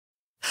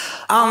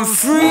I'm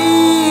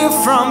free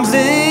from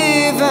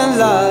living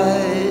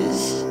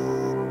lies,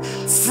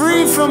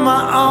 free from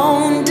my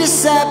own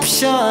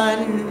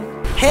deception,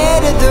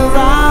 headed the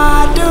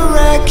right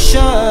direction.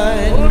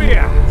 Oh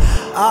yeah!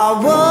 I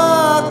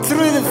walk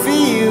through the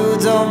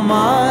fields of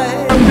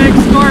mine. A big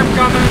storm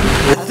coming!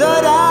 I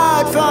thought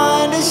I'd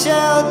find a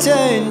shelter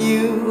in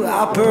you,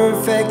 a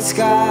perfect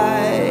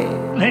sky.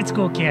 Let's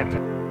go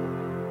camping.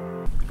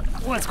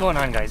 What's going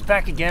on, guys?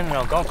 Back again in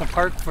Algonquin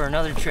Park for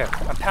another trip.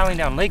 I'm paddling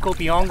down Lake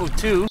Opeongo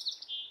 2.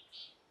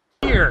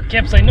 Here,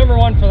 campsite number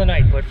 1 for the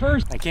night. But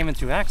first, I came in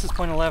through access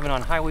point 11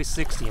 on Highway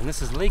 60, and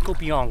this is Lake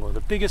Opeongo,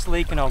 the biggest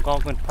lake in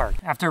Algonquin Park.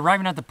 After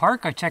arriving at the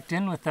park, I checked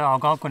in with the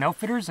Algonquin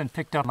Outfitters and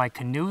picked up my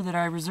canoe that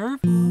I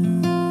reserved.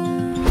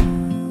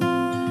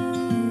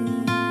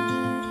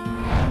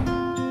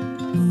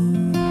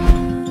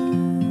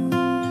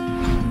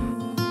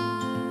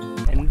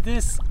 And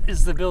this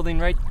is the building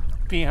right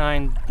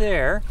behind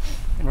there,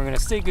 and we're going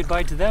to say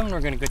goodbye to them, and we're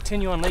going to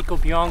continue on Lake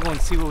Opeongo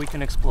and see what we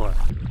can explore.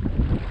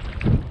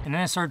 And then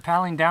I started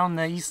paddling down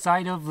the east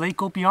side of Lake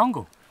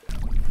Opeongo.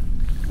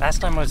 Last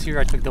time I was here,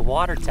 I took the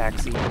water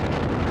taxi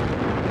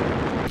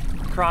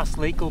across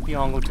Lake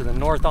Opeongo to the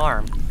north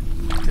arm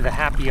to the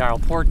Happy Isle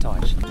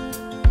portage.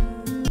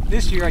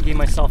 This year I gave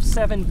myself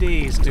 7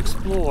 days to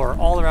explore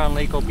all around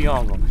Lake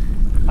Opeongo.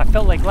 I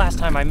felt like last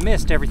time I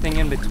missed everything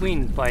in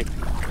between by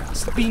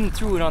speeding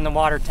through it on the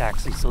water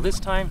taxi, so this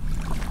time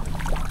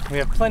we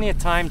have plenty of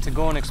time to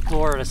go and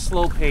explore at a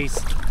slow pace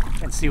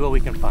and see what we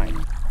can find.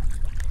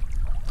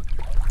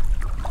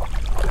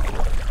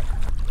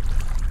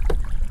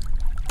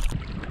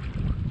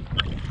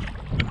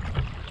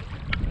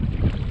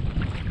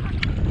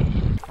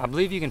 I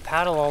believe you can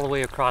paddle all the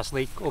way across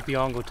Lake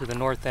Opeongo to the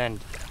north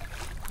end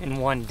in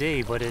one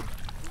day, but it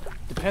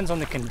depends on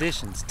the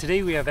conditions.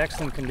 Today we have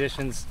excellent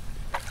conditions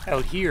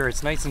out here.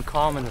 It's nice and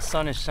calm and the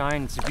sun is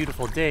shining. It's a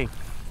beautiful day.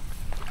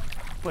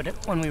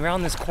 But when we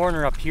round this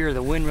corner up here,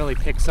 the wind really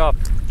picks up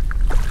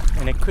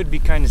and it could be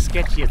kind of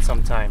sketchy at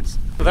some times.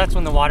 So that's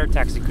when the water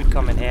taxi could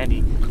come in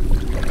handy.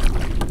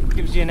 It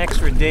gives you an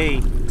extra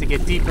day to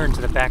get deeper into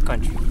the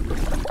backcountry.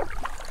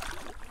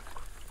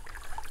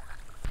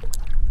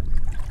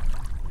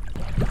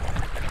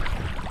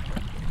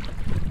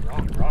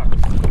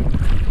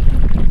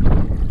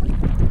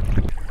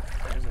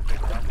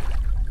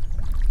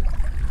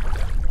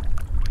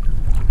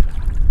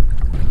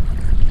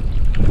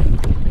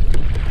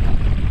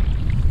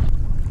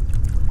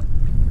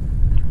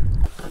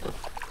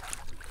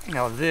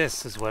 Now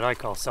this is what I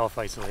call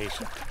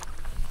self-isolation.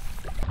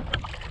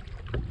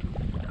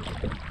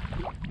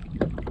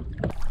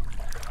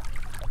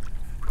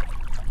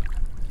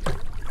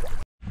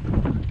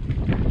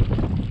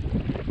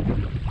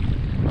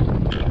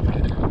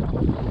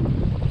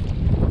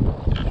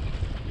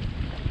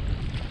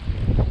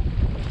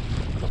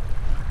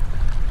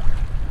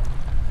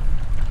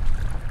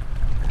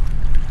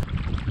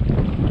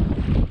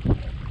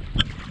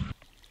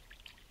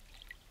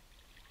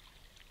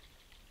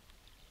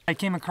 I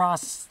came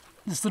across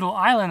this little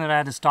island that I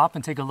had to stop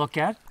and take a look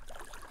at.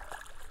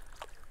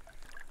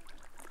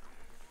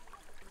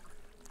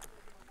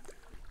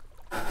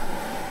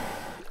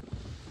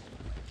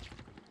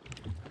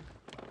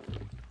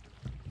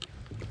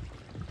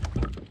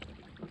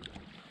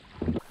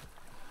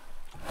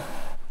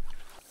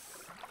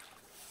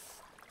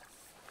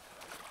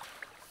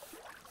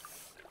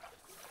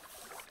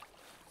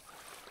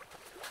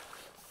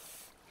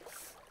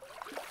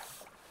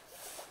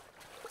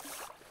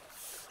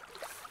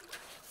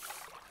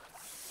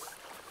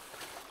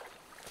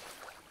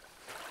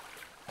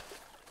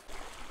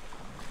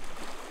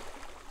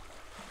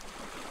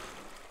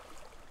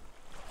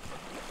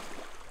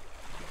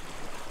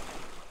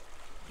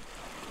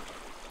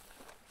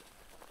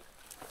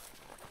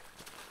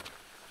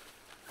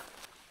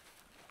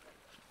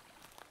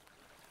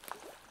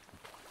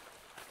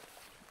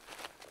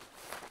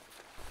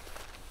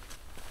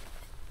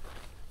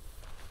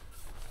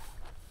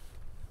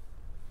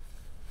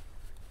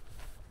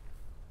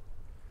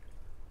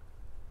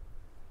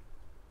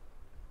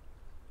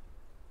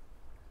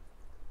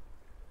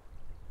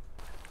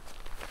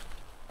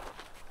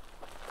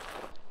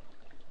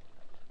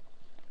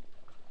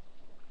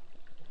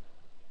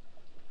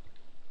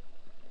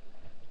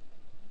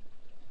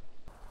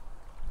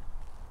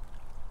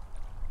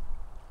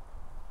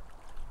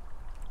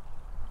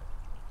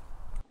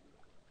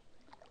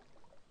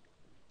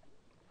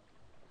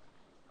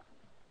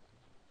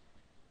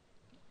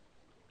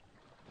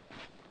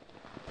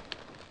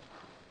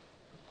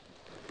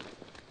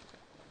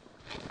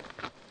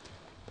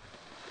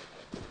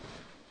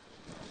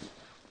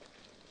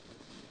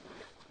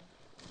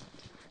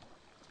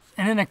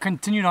 And then I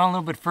continued on a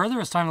little bit further. It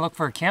was time to look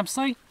for a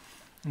campsite.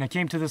 And I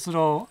came to this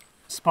little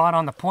spot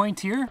on the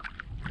point here.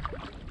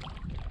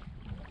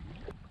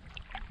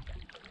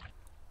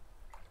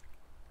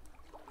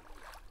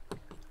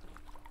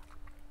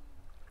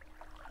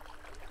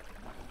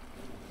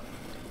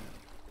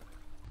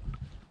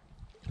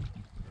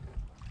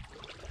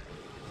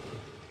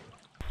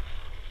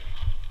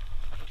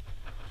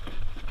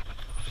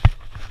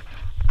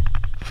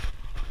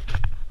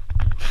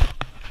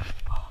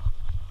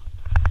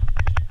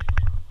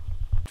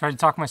 Tried to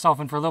talk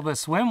myself in for a little bit of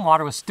swim.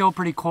 Water was still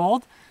pretty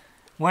cold.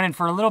 Went in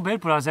for a little bit,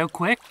 but I was out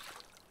quick.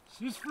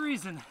 She was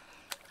freezing.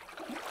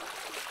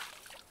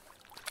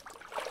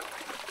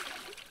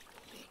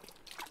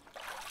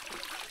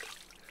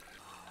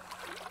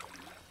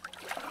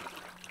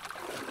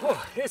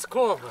 Oh, it's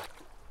cold.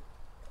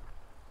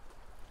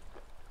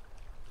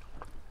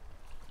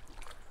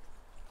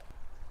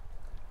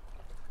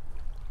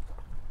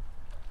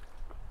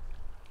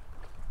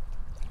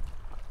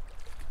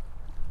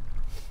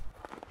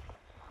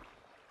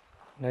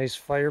 Nice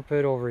fire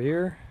pit over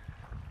here.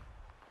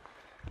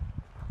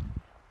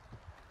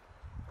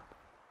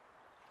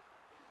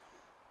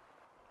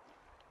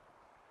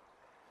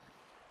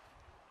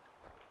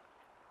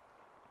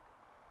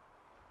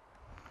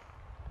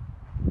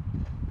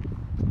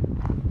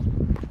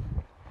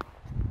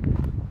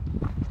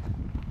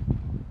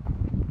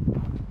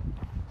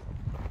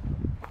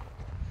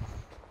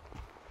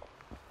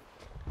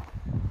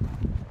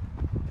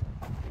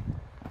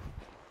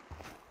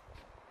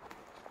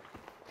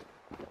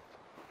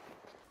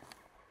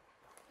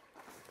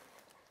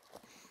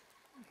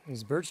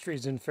 These birch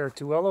trees didn't fare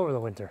too well over the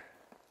winter.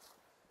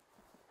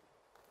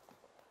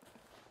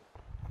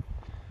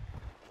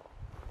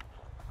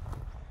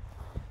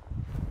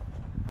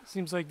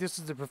 Seems like this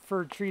is the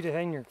preferred tree to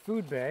hang your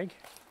food bag.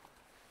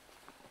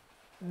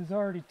 There's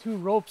already 2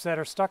 ropes that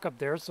are stuck up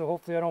there, so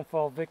hopefully I don't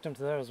fall victim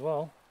to that as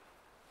well.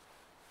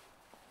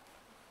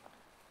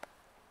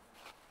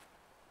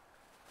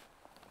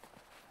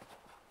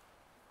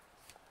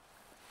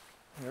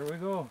 There we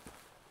go.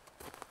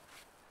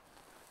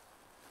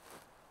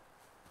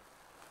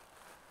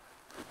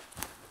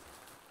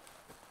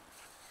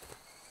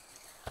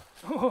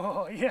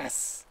 Oh,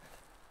 yes!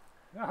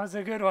 That was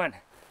a good one.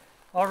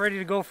 All ready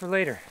to go for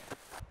later.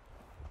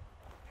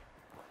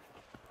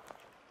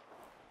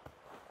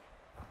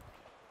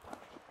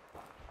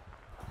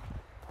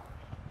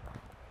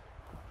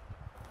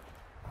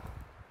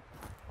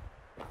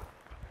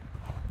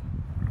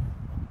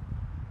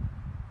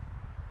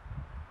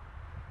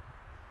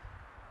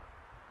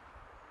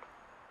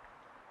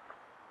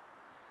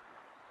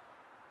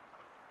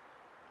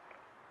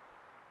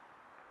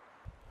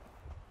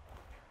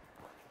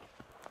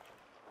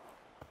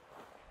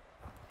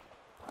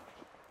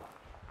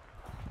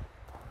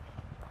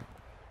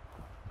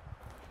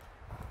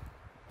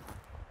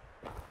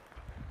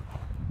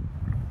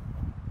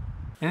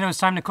 And then it was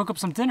time to cook up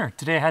some dinner.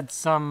 Today I had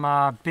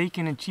some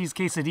bacon and cheese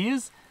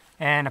quesadillas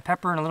and a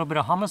pepper and a little bit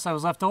of hummus that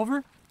was left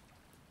over.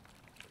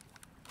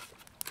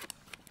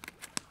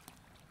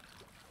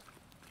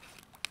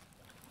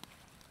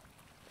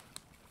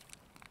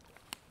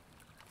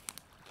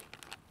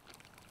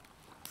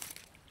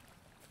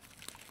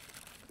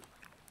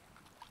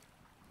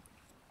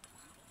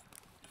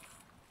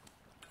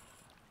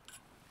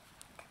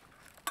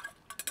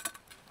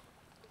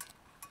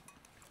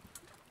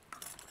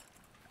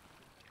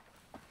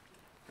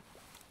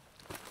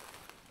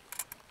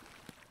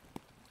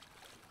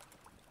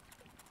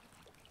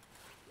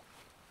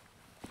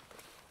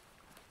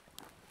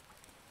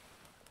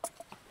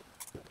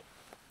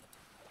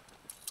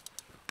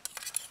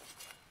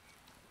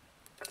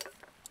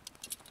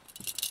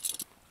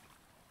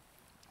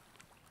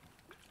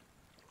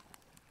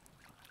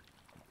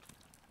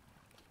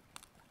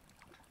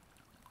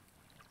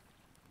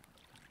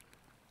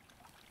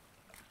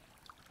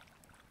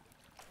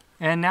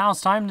 And now it's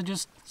time to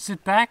just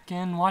sit back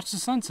and watch the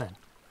sunset.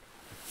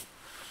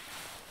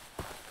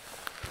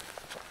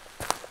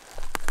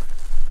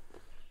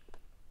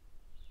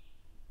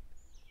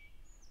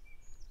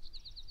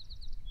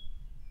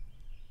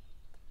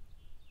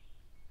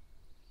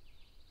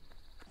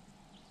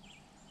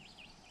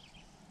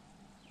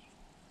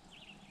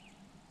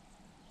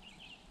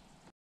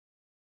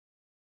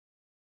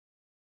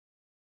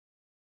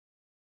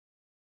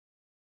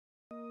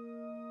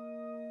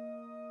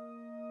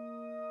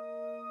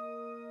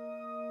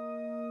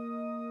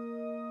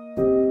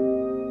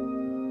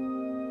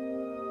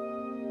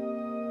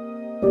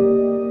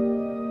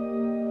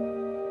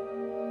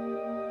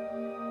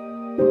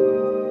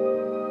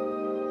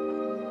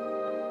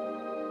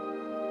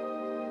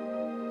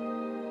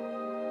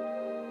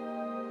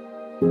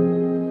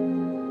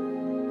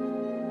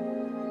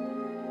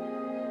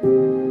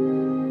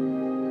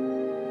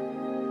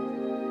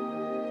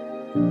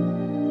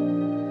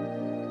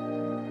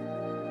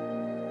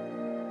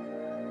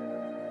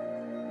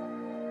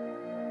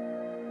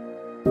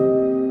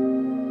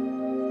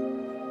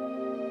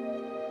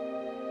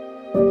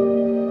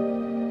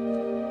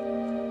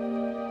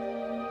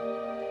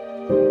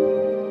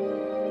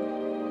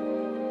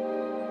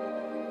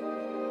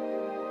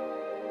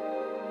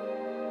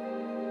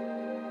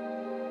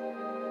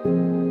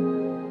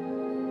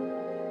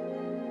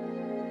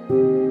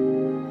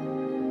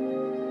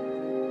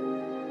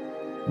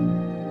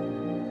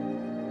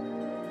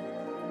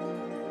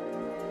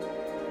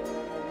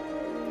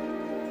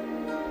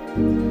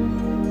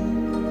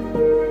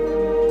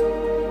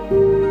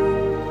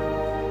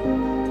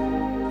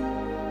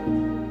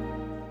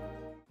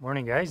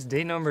 Morning guys,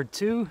 day number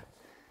 2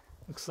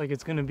 Looks like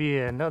it's gonna be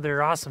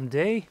another awesome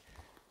day.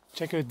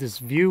 Check out this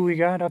view we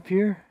got up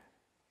here.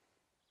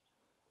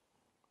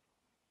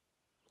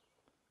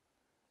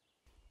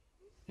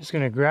 Just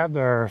gonna grab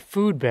our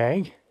food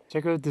bag.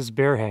 Check out this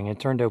bear hang, it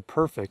turned out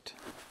perfect.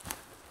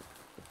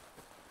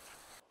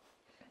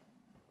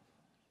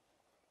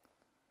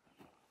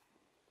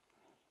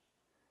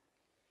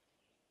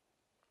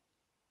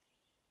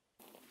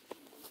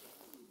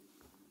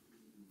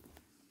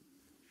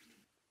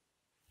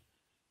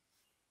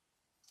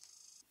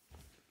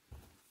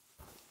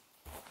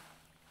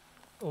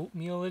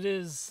 Oatmeal it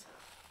is.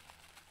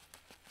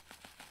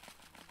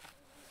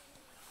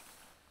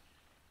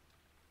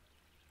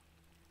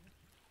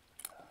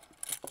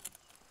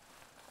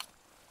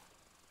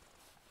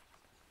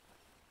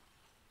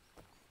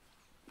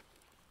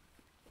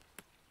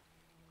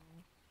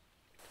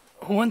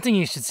 One thing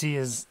you should see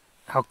is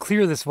how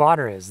clear this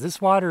water is. This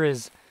water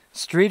is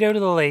straight out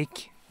of the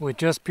lake with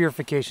just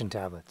purification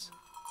tablets.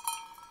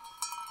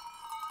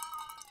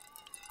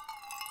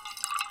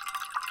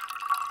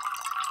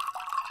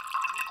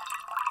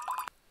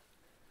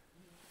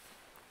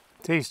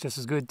 Tastes just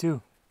as good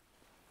too.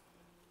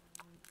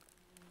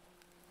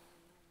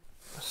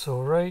 So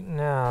right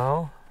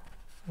now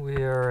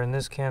we are in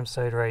this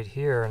campsite right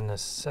here in the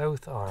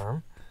south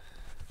arm,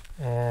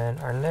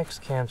 and our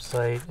next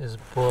campsite is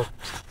booked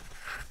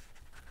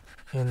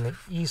in the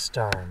east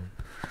arm.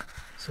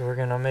 So we're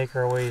gonna make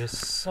our way to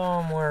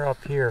somewhere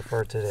up here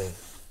for today.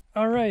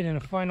 Alright, and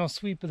a final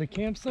sweep of the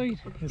campsite.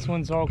 This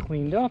one's all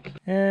cleaned up,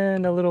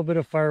 and a little bit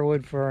of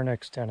firewood for our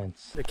next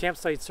tenants. The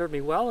campsite served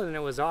me well, and it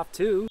was off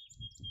too.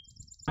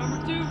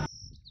 Number 2.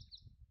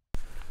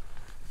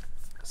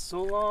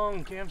 So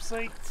long,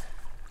 campsite.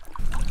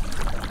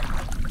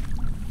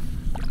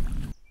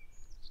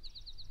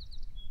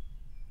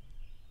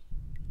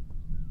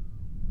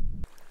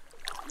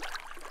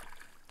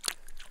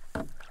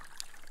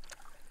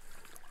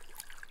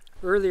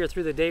 Earlier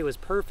through the day was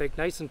perfect,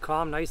 nice and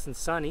calm, nice and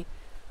sunny.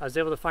 I was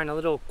able to find a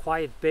little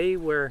quiet bay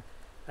where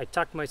I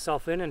tucked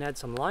myself in and had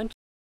some lunch.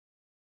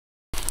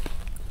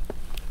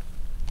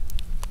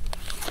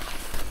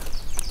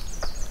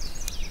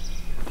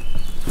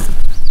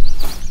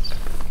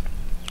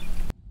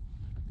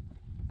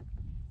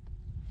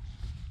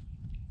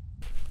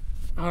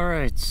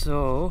 Alright,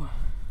 so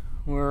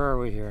where are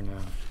we here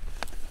now?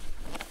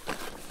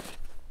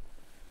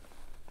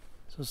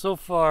 So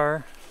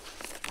far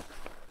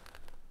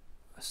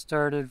I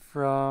started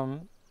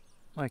from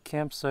my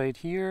campsite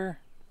here,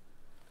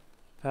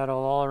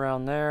 paddled all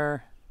around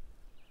there,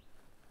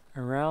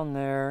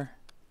 and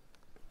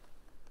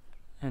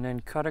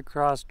then cut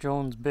across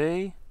Jones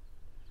Bay,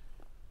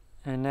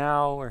 and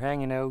now we're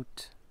hanging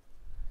out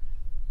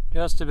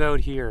just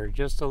about here,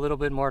 just a little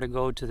bit more to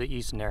go to the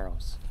East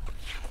Narrows.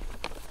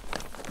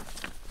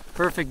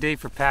 Perfect day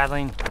for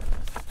paddling.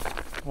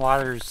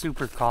 Water is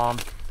super calm.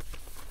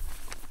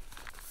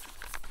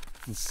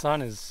 The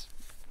sun is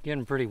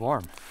getting pretty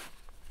warm.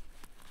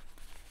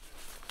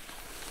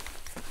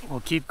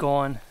 We'll keep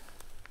going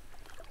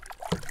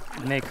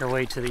and make our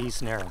way to the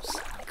East Narrows.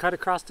 Cut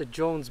across to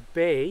Jones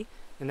Bay,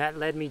 and that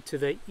led me to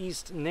the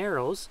East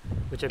Narrows,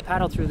 which I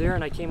paddled through there,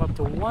 and I came up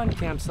to one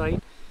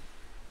campsite,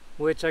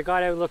 which I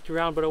got out, looked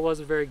around, but it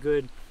wasn't very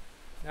good.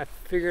 I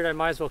figured I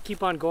might as well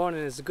keep on going,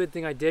 and it's a good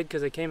thing I did,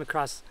 because I came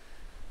across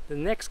the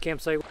next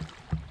campsite,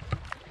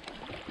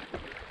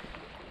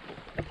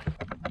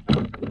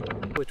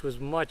 which was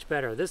much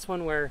better. This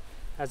one where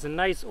has a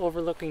nice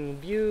overlooking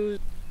view.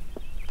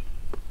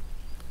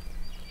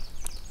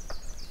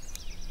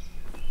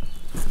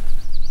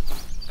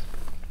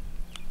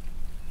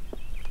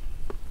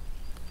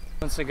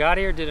 Once I got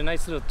here, did a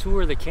nice little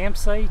tour of the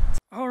campsite.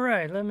 All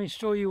right, let me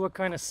show you what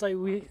kind of site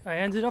I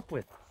ended up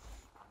with.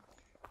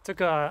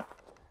 Took a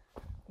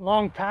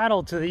long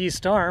paddle to the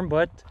east arm,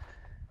 but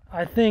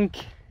I think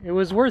it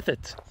was worth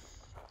it.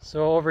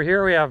 So over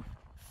here we have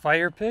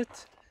fire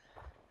pit.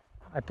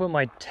 I put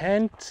my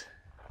tent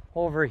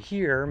over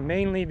here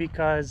mainly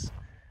because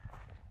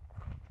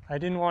I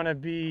didn't want to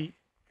be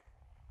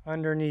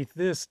underneath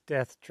this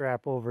death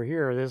trap over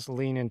here, this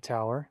leaning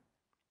tower.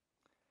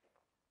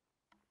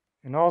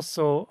 And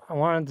also I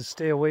wanted to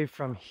stay away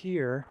from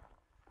here.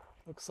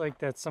 Looks like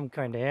that's some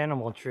kind of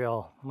animal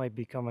trail, might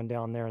be coming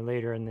down there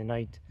later in the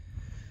night.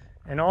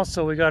 And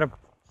also we got a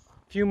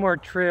few more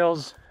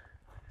trails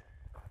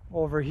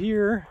over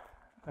here,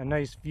 a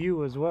nice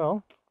view as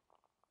well.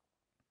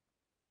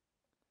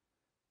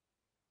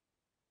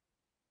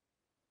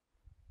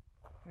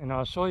 And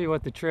I'll show you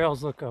what the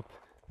trails look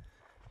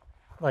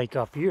like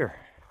up here.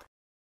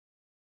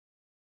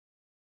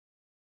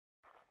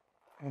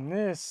 And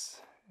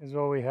this is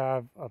what we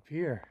have up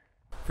here.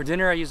 For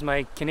dinner I used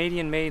my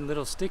Canadian-made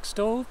little stick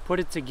stove, put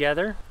it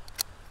together.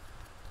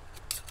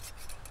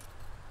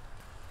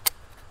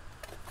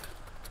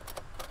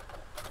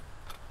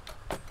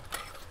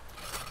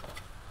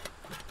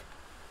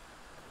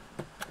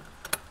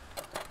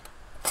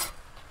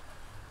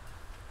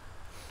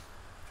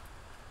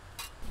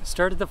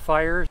 Started the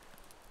fire.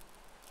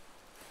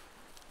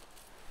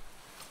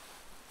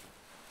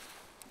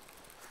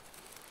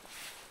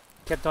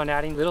 kept on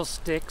adding little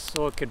sticks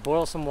so it could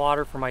boil some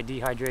water for my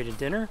dehydrated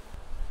dinner.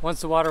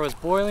 Once the water was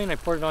boiling, I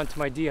poured it onto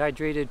my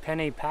dehydrated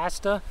penne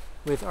pasta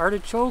with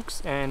artichokes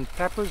and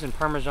peppers and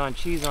Parmesan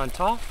cheese on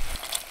top.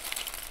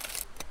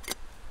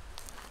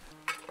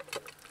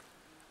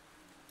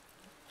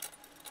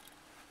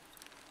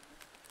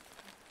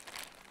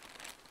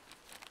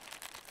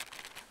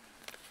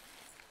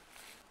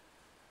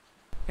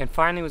 And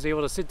finally was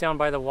able to sit down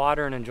by the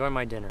water and enjoy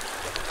my dinner.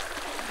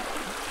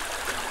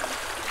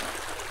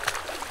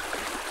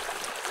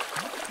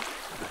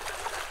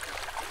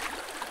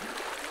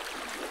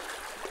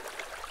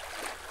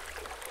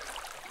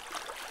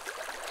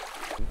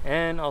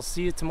 And I'll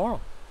see you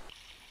tomorrow.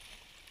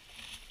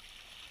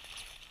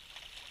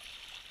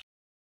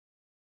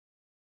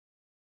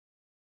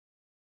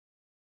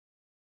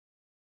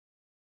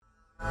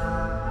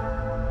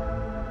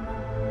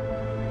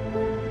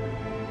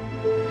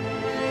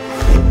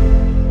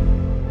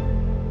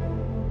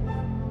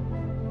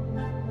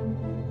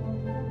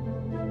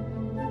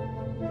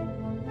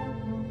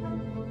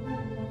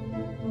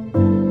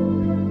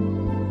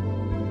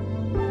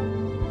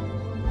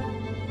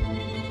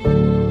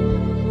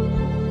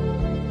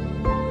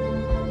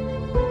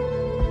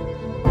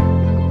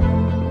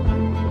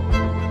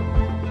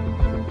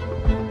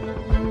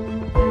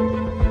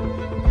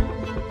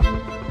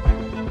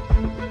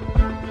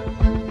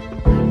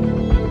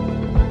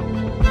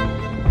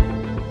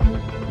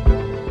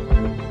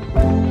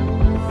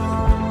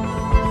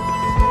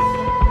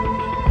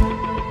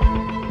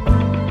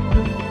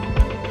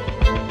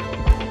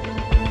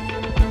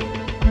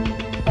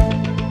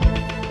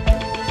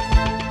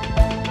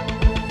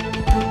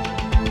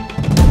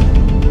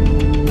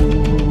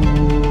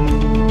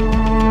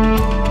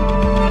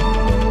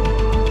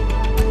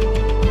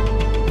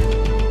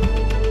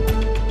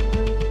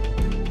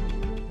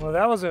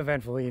 That was an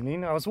eventful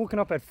evening. I was woken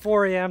up at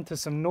 4 a.m. to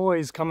some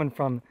noise coming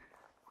from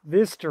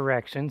this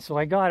direction. So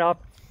I got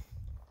up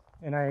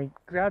and I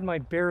grabbed my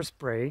bear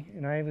spray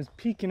and I was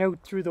peeking out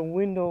through the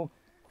window,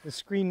 the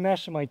screen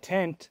mesh of my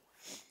tent,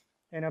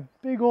 and a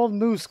big old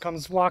moose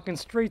comes walking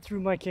straight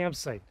through my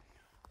campsite.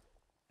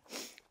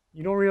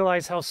 You don't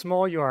realize how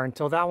small you are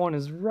until that one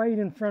is right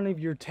in front of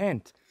your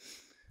tent.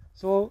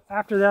 So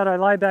after that, I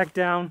lie back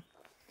down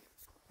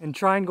and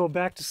try and go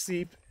back to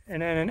sleep.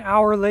 And then an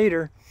hour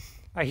later,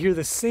 I hear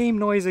the same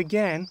noise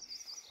again,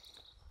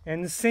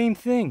 and the same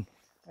thing.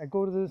 I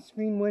go to the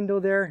screen window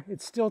there,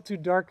 it's still too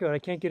dark out, I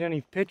can't get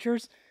any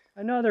pictures.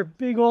 Another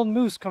big old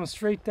moose comes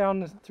straight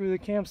down through the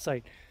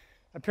campsite.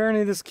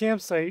 Apparently this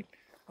campsite,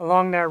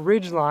 along that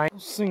ridge line,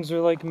 those things are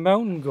like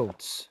mountain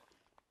goats.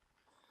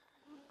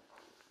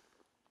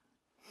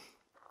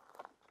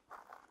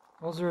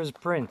 Those are his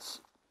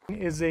prints. It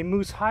is a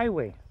moose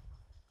highway.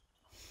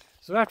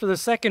 So after the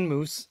second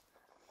moose,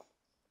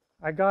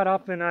 I got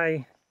up and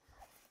I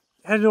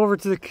headed over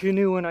to the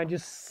canoe and I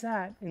just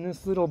sat in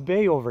this little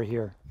bay over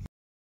here.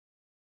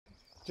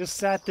 Just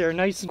sat there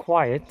nice and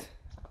quiet.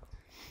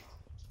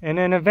 And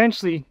then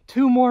eventually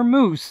 2 more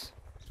moose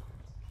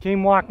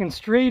came walking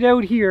straight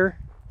out here,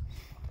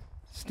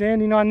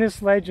 standing on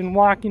this ledge and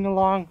walking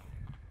along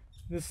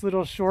this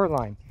little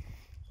shoreline.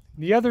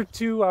 The other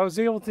 2, I was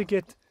able to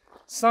get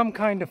some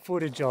kind of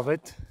footage of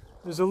it.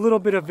 There's a little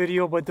bit of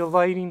video, but the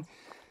lighting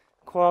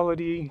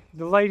quality,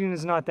 the lighting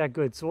is not that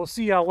good. So we'll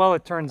see how well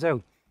it turns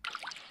out.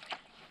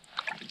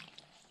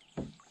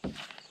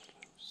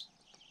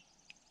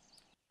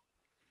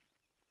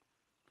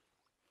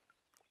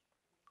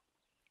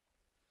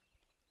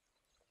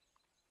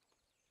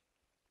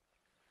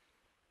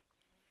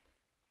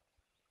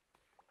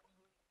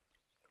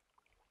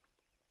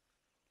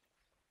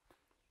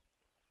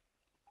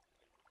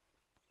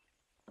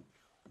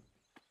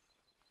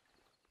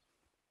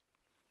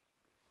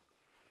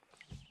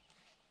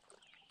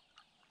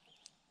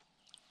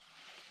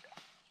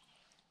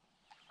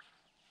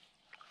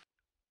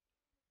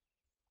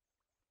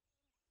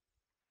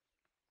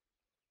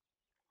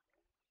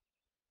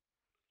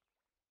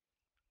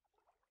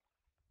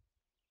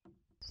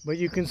 But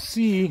you can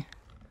see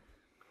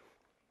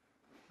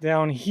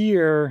down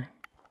here,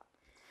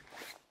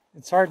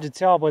 it's hard to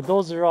tell, but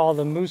those are all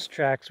the moose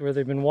tracks where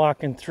they've been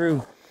walking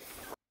through.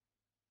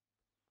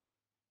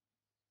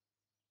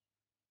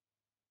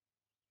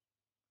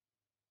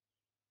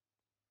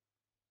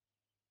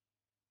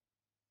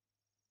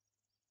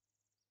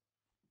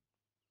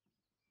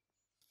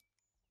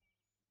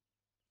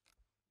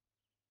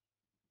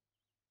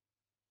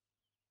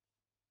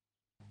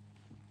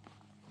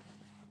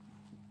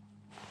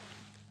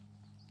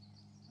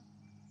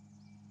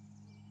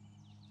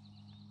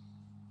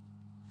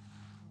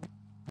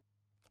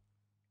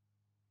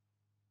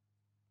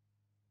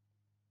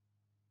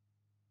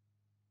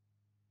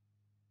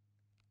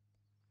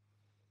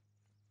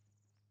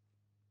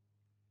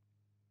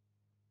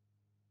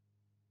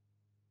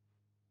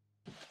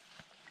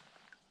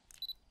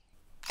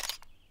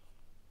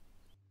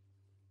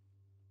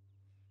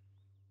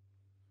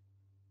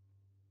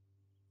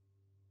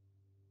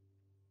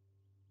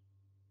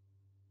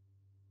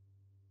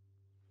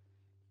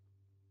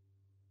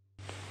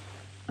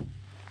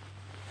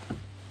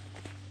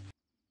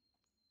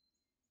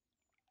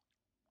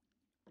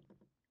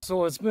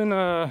 So it's been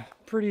a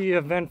pretty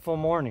eventful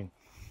morning,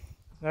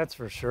 that's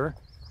for sure.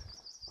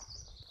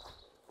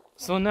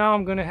 So now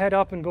I'm gonna head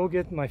up and go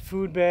get my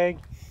food bag.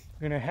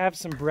 I'm gonna have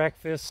some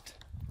breakfast.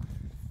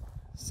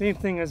 Same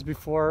thing as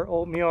before,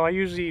 oatmeal. I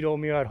usually eat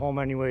oatmeal at home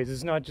anyways.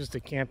 It's not just a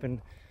camping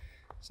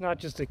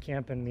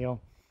meal.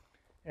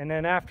 And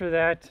then after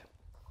that,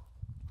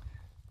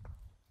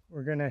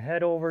 we're gonna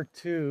head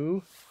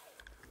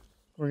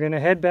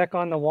back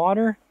on the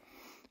water.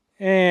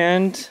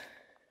 And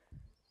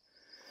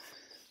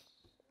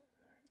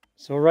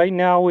so right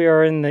now we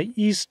are in the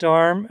east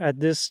arm at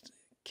this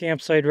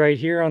campsite right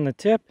here on the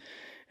tip.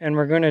 And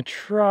we're going to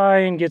try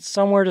and get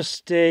somewhere to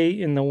stay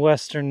in the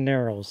western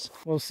narrows.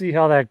 We'll see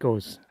how that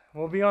goes.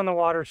 We'll be on the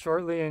water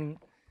shortly, and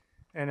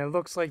it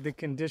looks like the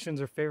conditions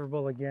are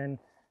favorable again.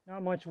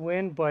 Not much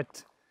wind,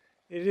 but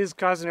it is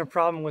causing a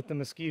problem with the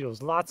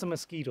mosquitoes. Lots of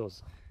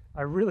mosquitoes.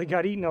 I really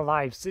got eaten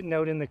alive sitting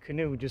out in the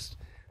canoe just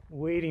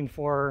waiting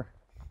for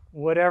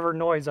whatever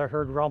noise I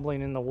heard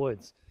rumbling in the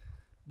woods.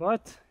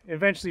 But it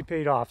eventually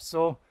paid off,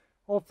 so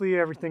hopefully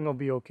everything will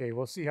be okay.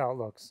 We'll see how it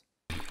looks.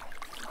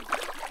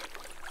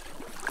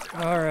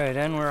 Alright,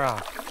 and we're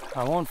off.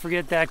 I won't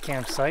forget that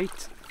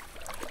campsite.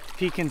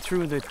 Peeking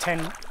through the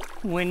tent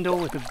window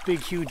with a big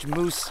huge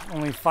moose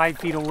only 5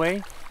 feet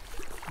away.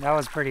 That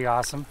was pretty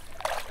awesome.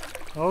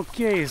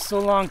 Okay, so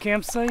long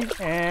campsite,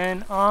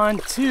 and on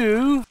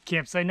to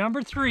campsite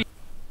number 3.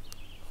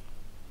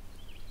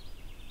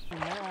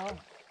 Now,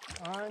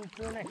 on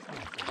to the next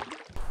campsite.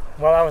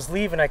 While I was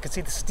leaving, I could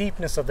see the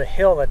steepness of the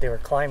hill that they were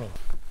climbing.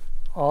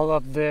 All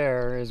up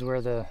there is where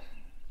the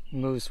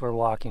moose were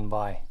walking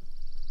by.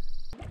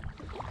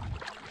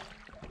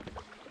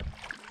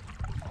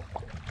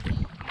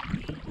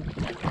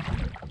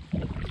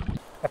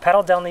 I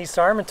paddled down the east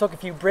arm and took a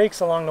few breaks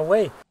along the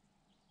way.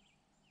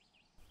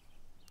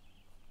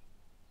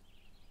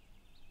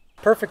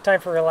 Perfect time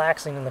for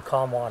relaxing in the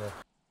calm water.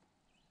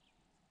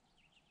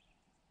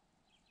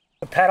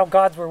 The paddle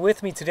gods were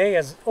with me today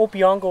as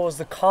Opeongo was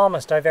the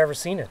calmest I've ever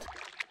seen it.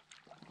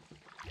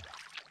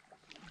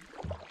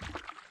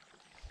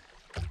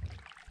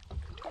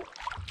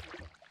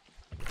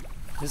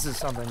 This is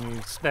something you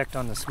expect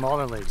on the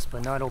smaller lakes,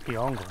 but not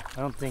Opeongo. I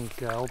don't think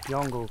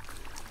Opeongo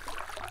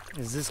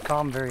is this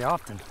calm very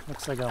often.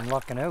 Looks like I'm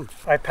lucking out.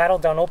 I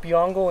paddled down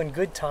Opeongo in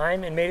good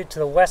time and made it to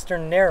the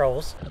western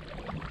narrows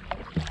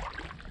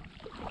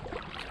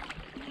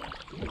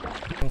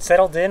and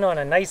settled in on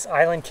a nice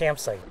island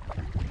campsite.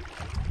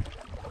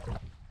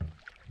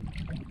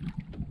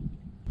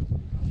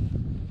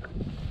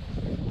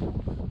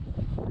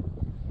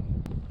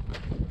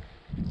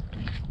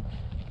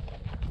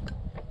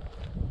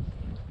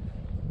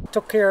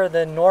 Took care of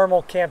the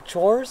normal camp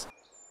chores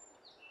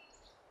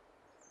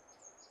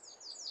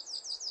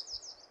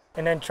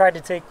and then tried to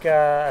take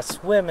a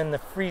swim in the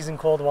freezing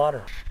cold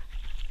water.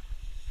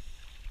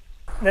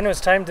 Then it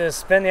was time to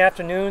spend the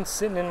afternoon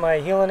sitting in my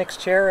Helix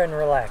chair and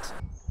relax.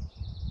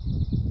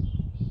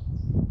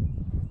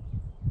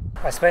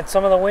 I spent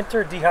some of the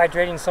winter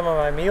dehydrating some of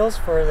my meals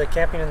for the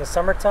camping in the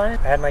summertime.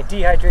 I had my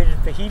dehydrated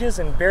fajitas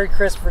and berry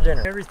crisp for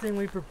dinner. Everything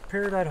we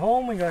prepared at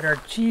home, we got our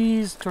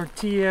cheese,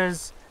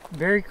 tortillas,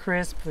 very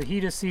crisp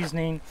fajita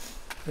seasoning,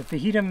 the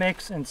fajita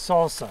mix, and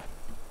salsa.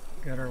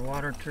 Got our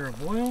water to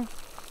boil.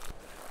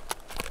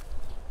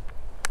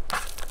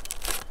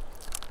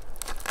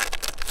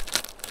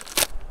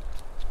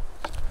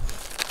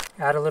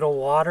 Add a little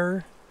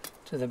water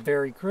to the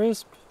berry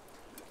crisp,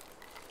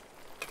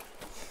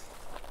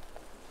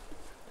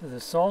 to the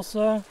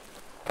salsa.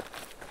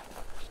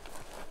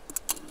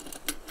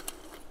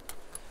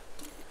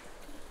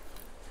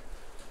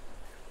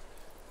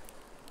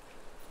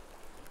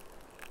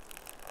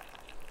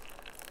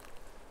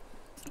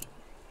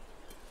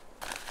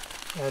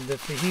 Add the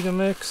fajita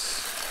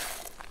mix.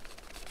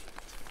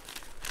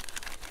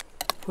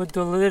 Put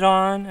the lid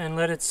on and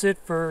let it sit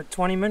for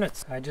 20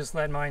 minutes. I just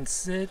let mine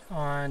sit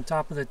on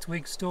top of the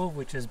twig stove,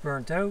 which is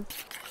burnt out.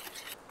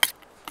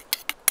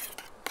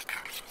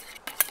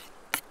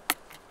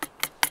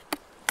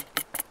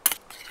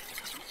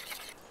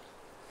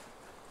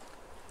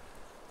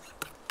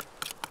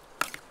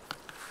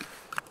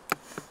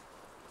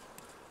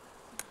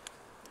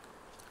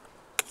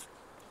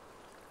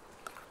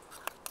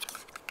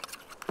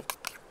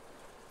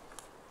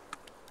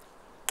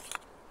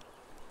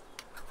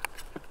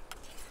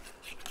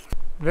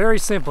 Very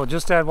simple,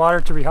 just add water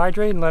to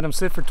rehydrate and let them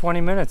sit for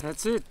 20 minutes.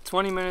 That's it,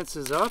 20 minutes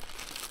is up.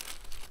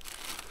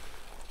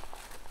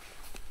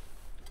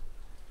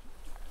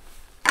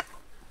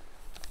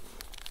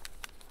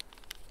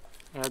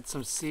 Add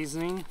some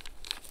seasoning,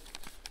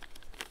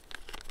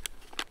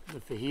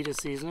 the fajita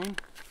seasoning.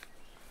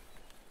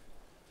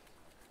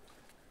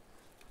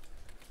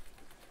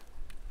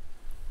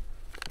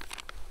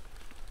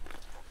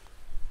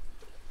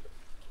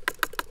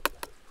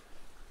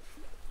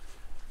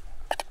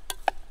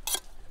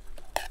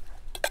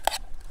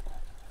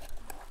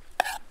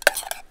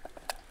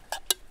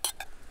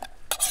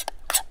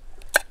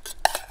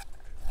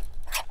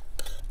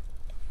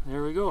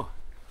 There we go.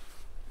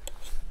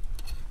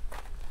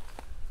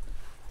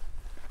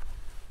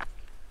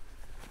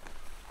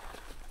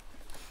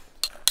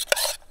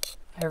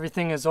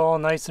 Everything is all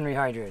nice and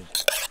rehydrated.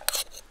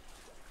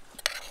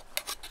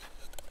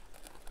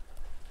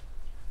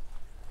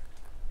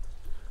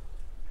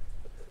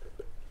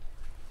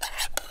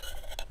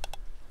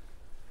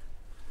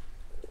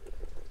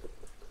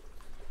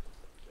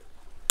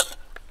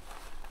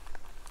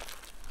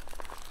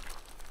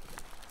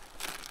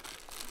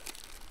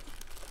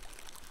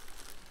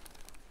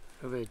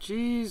 A bit of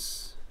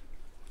cheese.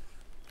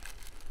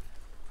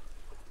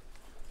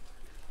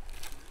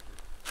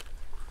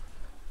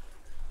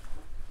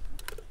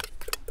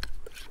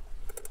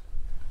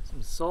 Some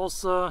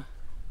salsa.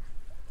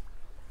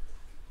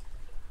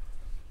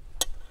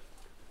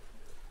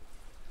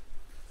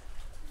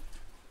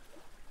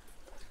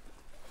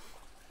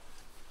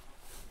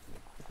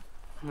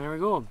 And there we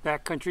go,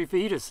 backcountry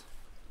fajitas.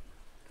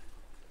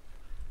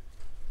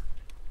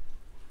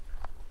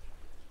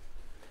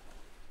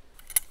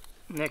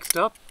 Next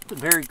up, the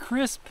very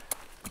crisp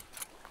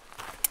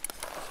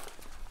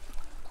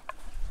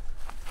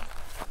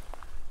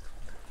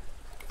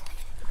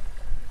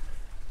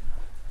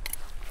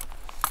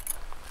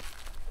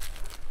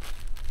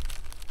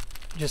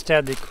just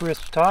add the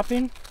crisp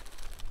topping.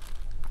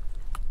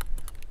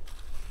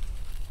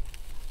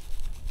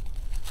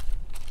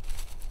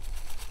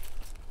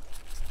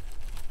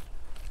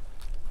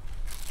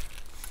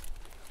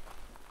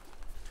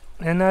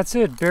 And that's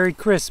it, very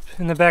crisp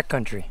in the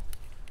backcountry.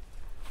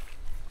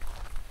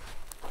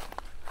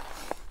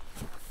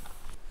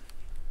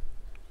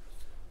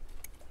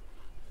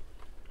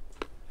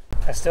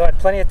 I still had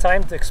plenty of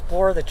time to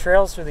explore the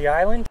trails through the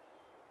island.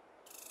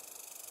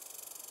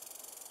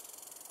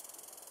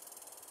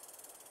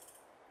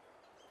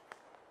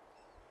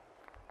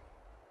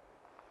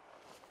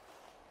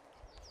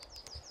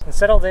 And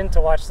settled in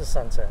to watch the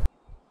sunset.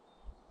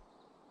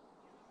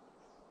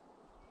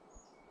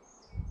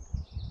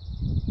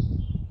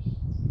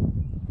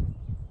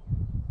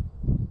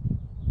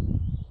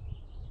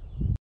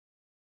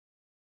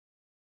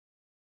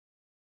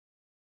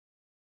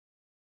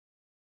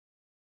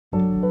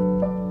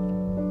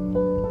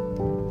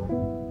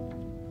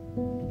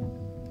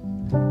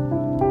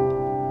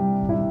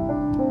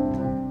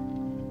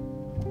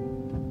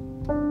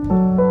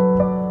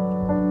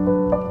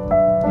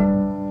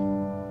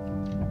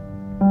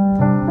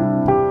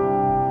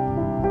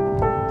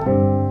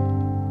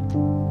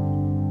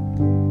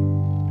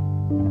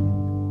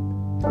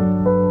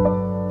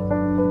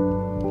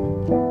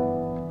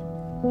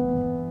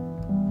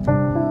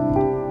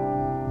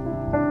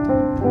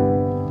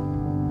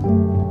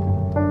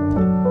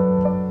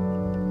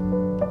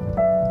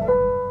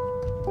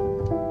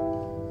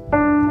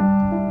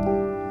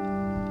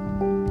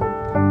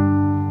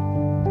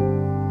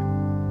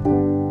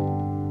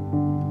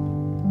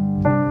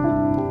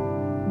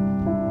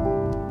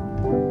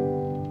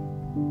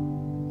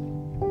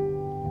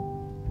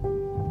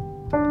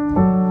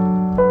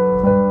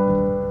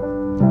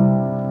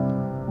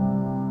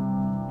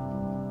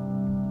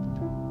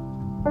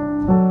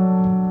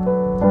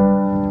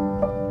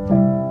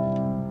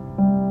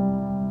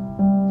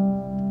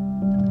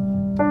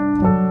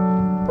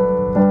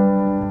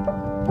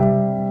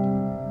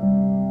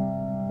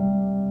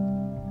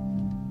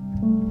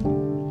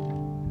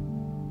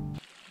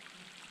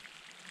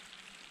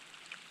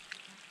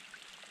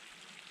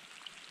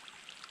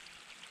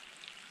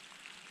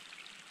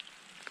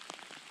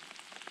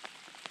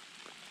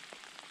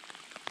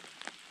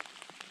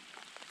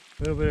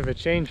 A little bit of a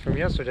change from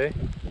yesterday.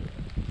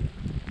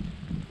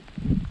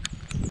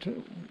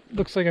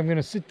 Looks like I'm going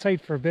to sit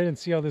tight for a bit and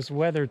see how this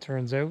weather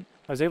turns out.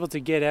 I was able to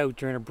get out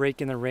during a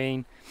break in the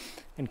rain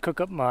and cook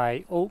up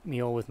my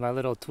oatmeal with my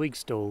little twig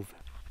stove.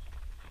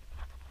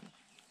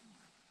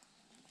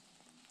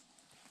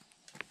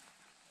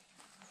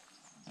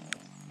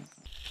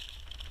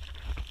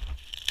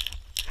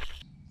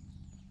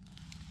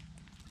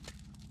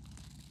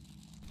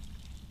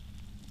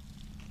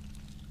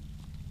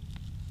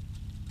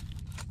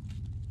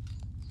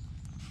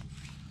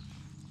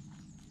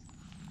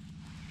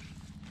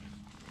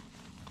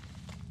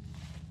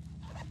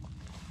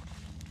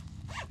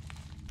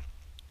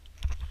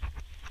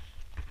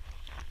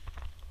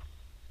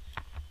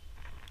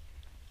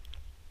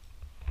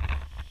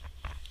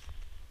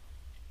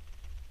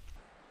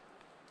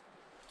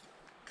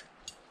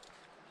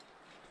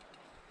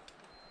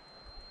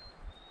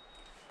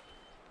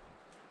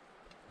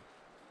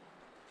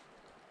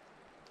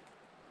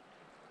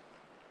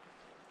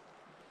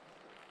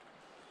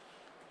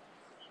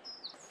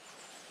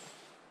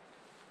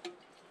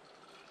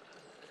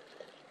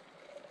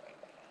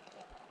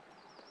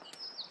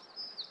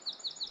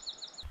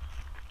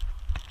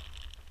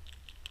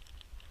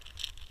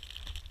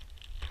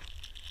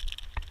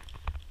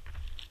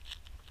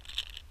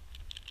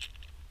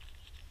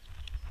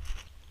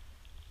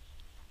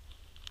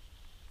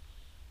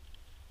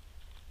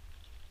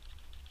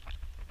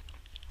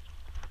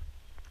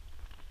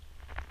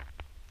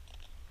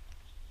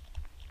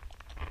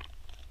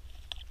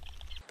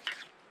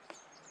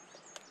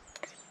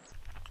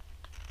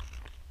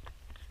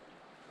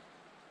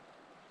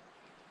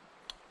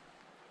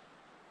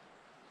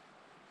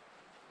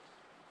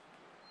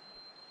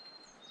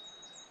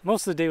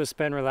 Most of the day was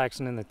spent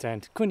relaxing in the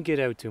tent. Couldn't get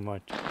out too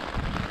much.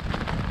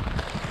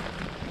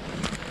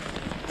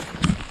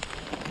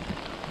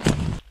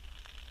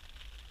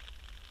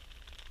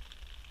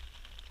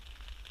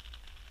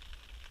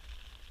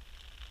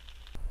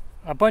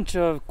 A bunch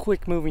of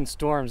quick moving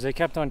storms. They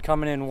kept on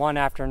coming in one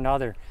after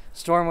another.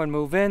 Storm would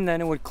move in,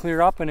 then it would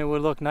clear up and it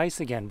would look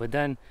nice again. But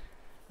then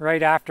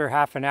right after,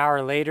 half an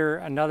hour later,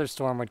 another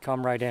storm would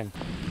come right in.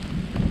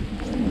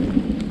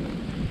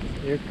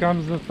 Here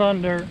comes the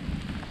thunder.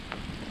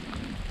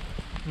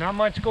 Not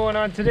much going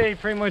on today,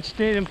 pretty much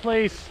stayed in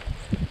place.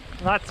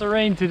 Lots of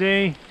rain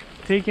today.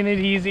 Taking it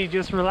easy,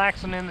 just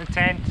relaxing in the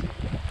tent.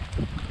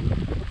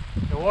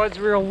 It was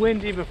real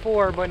windy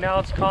before, but now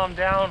it's calmed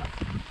down.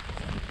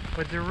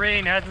 But the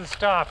rain hasn't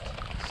stopped.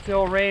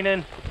 Still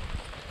raining.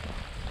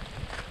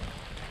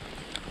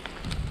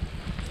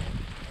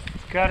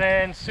 It's gotta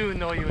end soon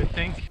though, you would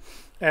think.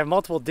 I have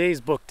multiple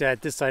days booked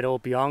at this side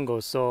of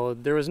Opeongo, so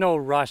there was no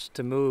rush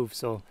to move.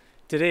 So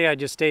today I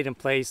just stayed in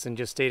place and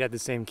just stayed at the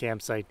same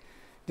campsite.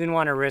 Didn't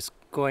want to risk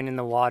going in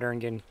the water and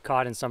getting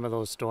caught in some of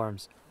those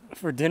storms.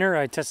 For dinner,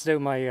 I tested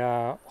out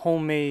my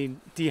homemade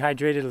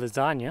dehydrated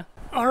lasagna.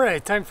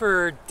 Alright, time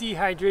for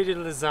dehydrated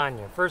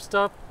lasagna. First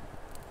up,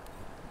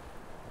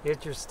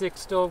 get your stick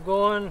stove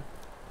going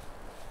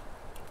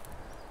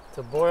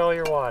to boil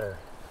your water.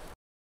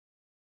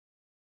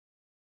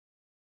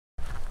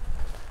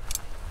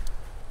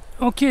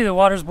 Okay, the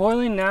water's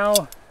boiling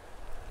now.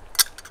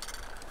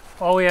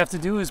 All we have to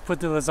do is put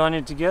the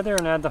lasagna together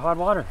and add the hot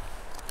water.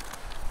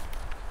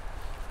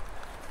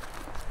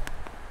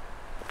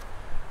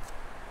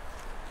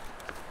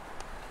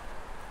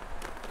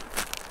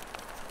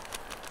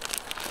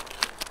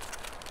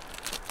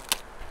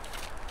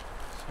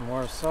 Some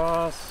more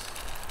sauce.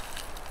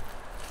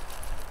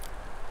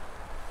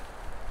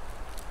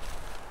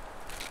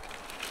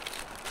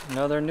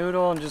 Another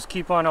noodle, and just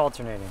keep on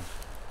alternating.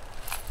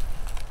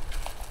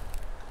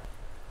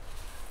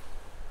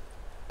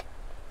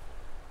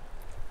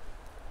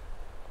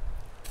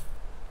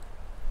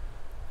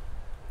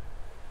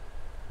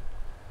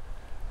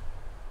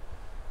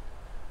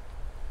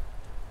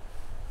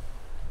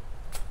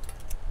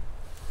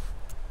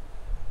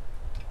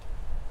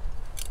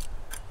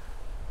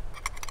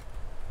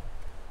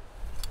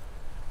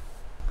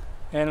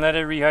 And let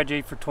it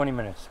rehydrate for 20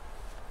 minutes.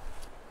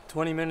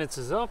 20 minutes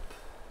is up.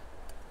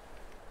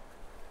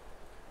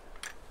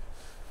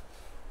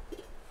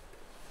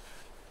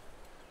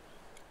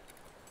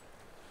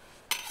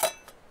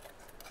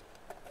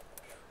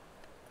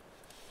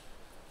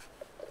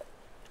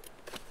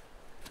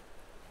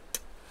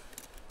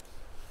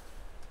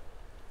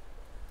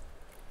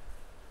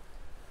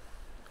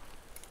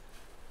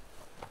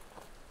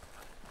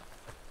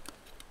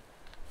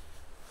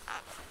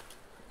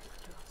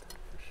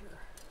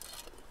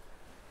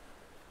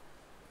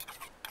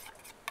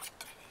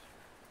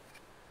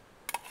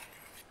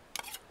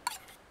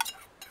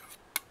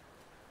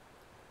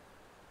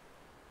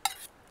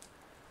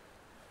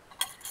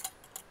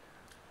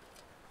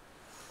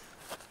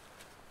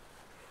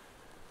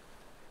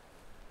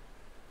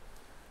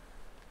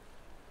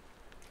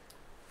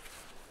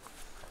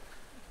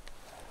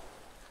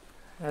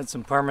 Add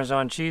some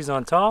Parmesan cheese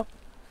on top.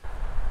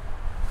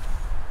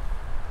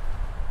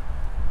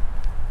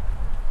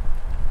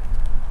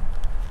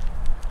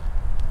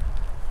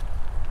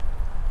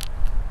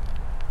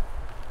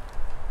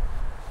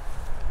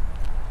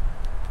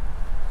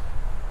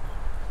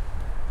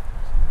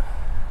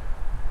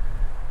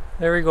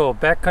 There we go,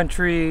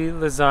 backcountry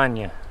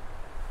lasagna.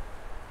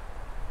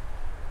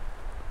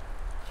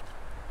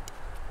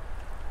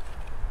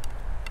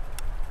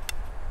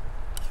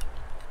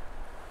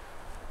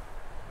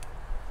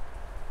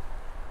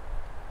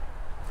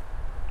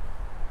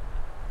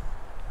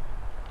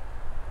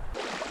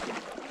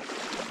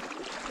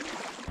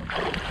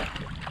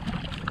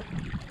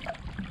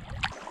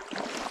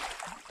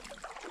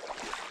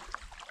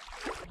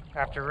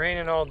 After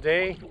raining all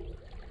day,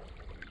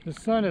 the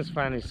sun is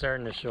finally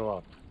starting to show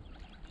up.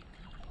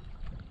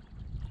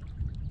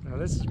 Now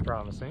this is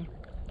promising.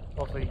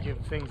 Hopefully give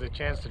things a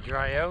chance to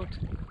dry out.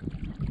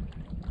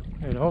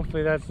 And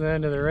hopefully that's the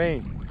end of the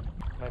rain.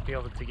 Might be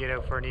able to get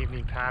out for an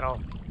evening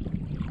paddle.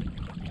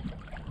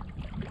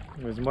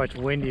 It was much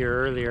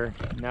windier earlier.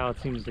 Now it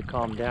seems to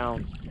calm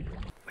down.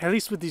 At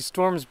least with these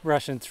storms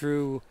rushing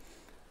through,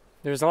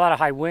 there's a lot of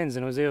high winds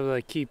and I was able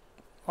to keep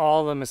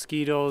all the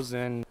mosquitoes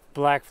and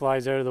black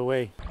flies out of the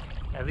way.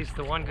 At least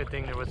the one good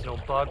thing, there was no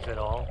bugs at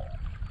all.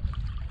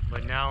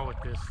 But now with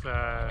this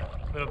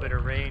little bit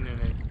of rain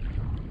and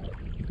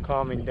it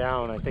calming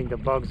down, I think the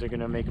bugs are going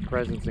to make a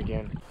presence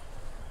again.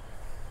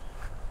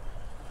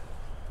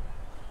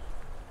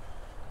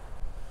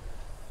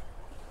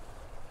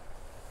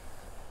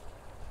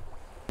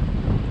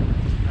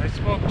 I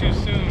spoke too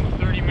soon,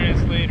 30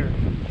 minutes later.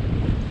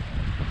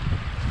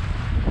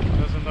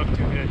 Doesn't look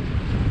too good.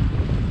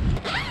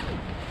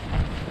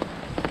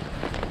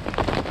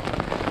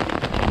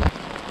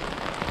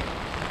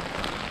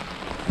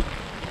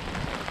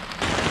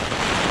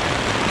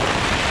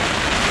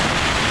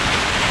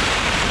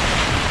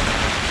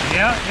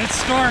 Yeah,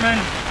 it's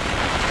storming.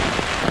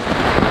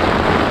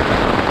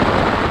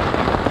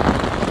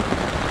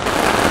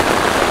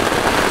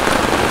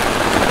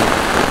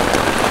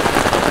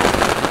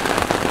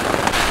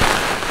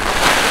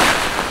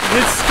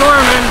 It's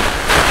storming.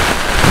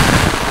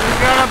 We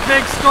got a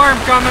big storm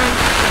coming.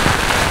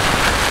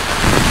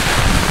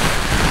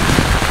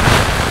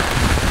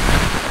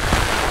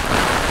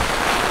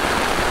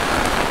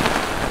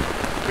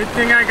 Good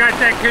thing I got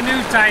that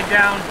canoe tied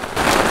down.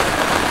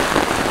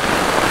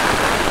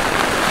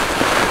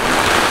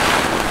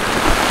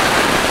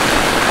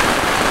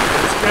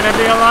 It's gonna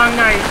be a long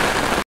night.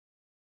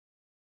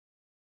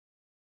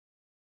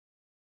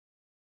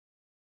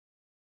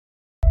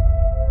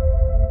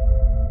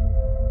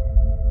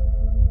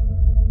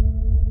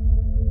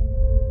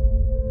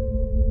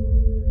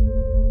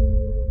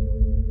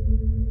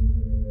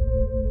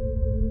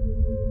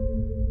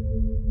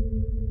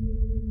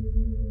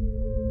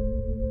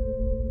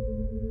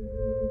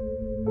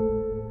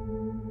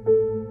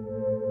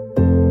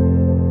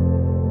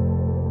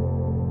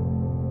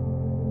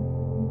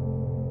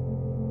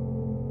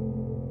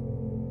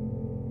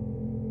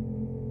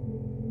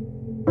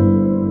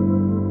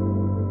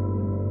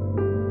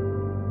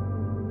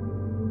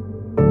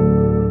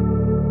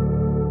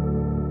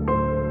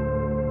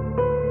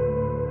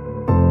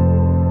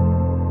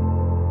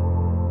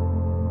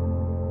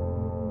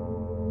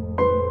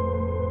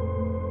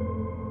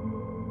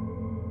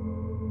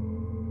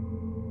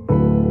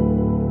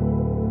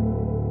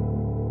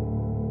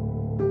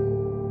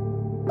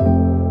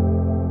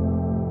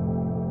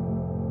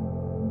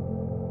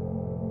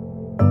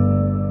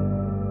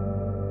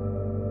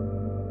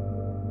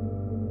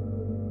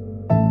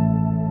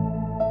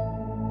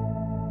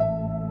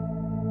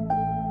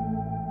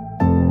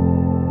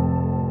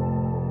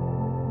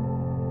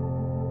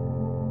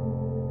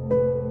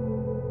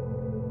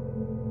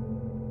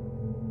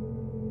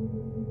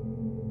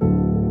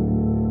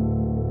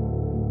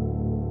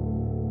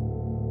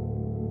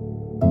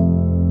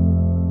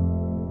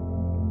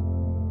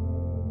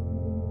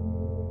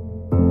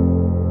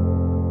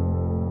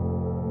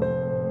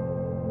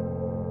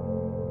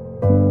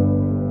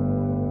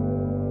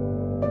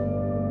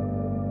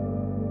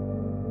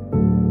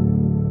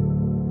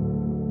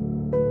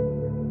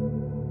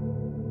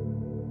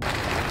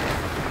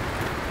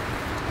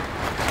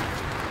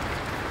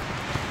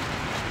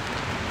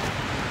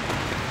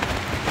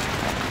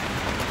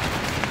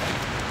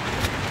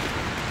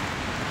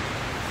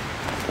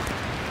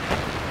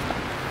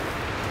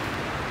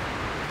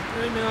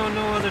 Right now,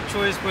 no other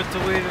choice but to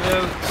wait it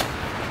out.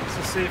 It's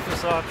the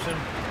safest option.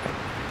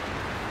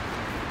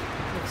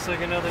 Looks like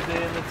another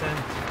day in the tent.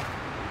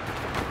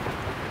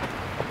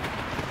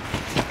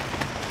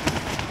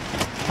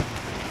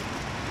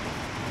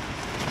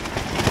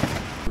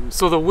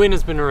 So the wind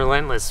has been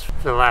relentless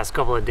for the last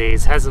couple of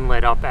days, hasn't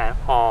let up at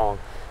all.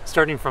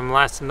 Starting from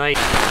last night,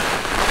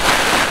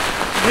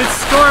 it's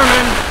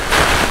storming.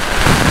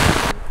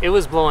 It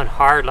was blowing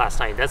hard last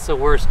night. That's the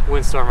worst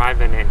windstorm I've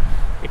been in,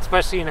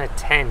 especially in a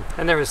tent.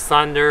 And there was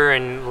thunder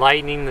and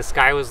lightning. The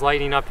sky was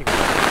lighting up. And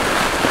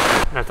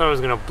I thought it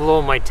was gonna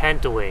blow my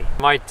tent away.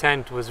 My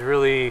tent was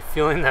really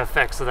feeling the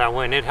effects of that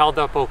wind. It held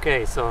up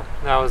okay, so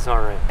that was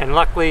all right. And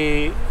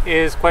luckily, it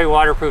is quite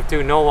waterproof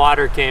too. No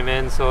water came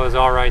in, so it was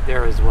all right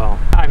there as well.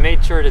 I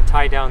made sure to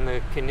tie down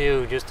the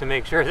canoe just to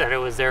make sure that it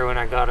was there when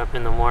I got up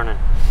in the morning.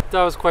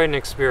 That was quite an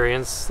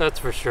experience, that's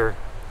for sure.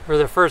 For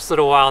the first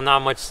little while,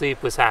 not much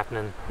sleep was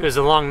happening. It was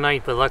a long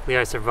night, but luckily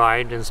I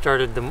survived and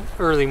started the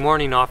early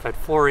morning off at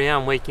 4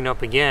 a.m. waking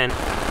up again.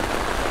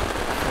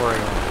 4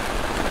 a.m.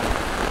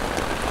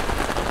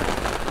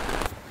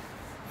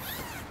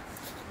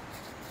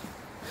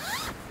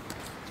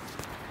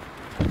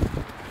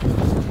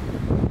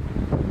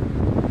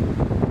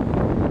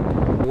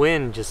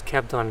 Wind just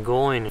kept on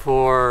going.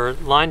 For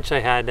lunch I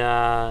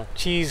had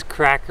cheese,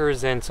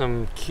 crackers, and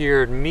some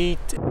cured meat.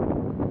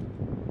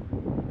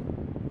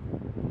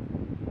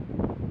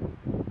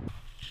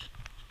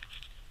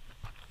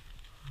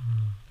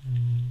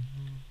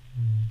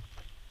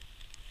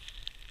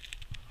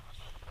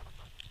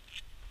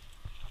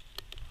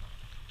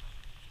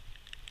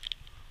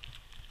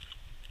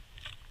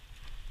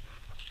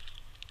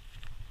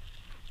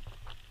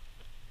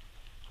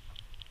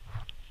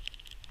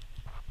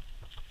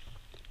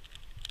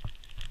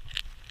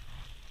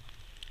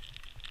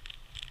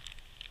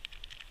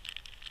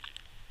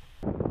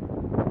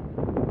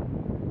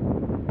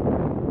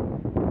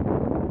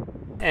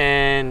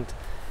 And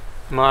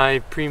my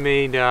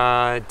pre-made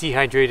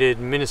dehydrated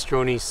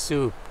minestrone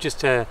soup. Just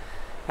to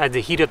had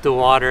to heat up the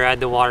water, add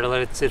the water,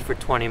 let it sit for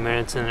 20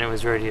 minutes, and it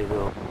was ready to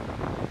go.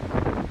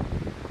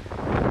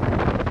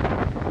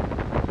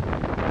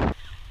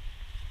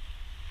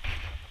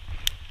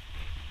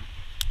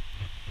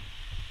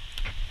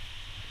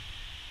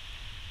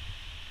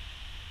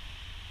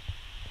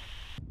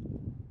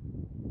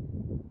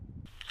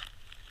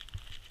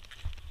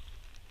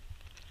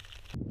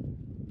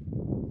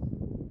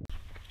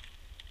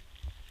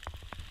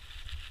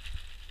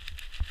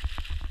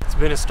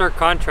 It's been a stark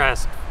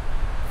contrast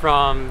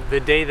from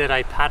the day that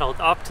I paddled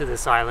up to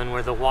this island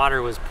where the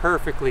water was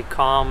perfectly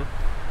calm,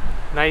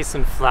 nice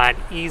and flat,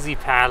 easy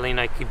paddling.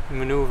 I could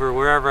maneuver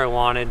wherever I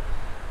wanted.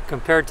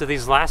 Compared to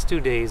these last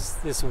 2 days,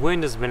 this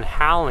wind has been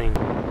howling.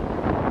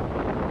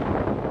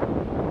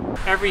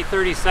 Every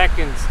 30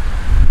 seconds,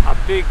 a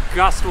big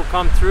gust will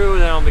come through,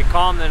 then it'll be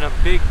calm, then a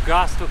big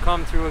gust will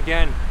come through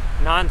again,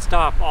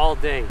 non-stop all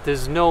day.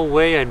 There's no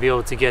way I'd be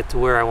able to get to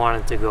where I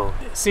wanted to go.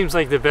 It seems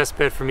like the best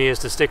bet for me is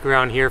to stick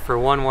around here for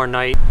one more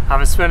night. I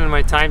was spending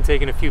my time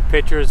taking a few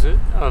pictures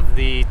of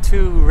the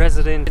 2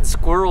 resident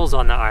squirrels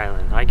on the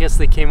island. I guess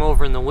they came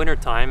over in the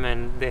wintertime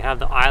and they have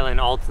the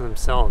island all to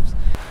themselves,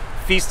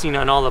 feasting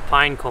on all the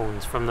pine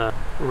cones from the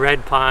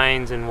red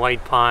pines and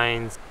white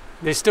pines.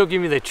 They still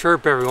give me the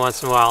chirp every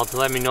once in a while to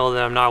let me know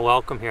that I'm not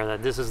welcome here,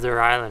 that this is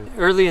their island.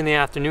 Early in the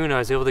afternoon, I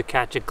was able to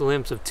catch a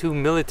glimpse of 2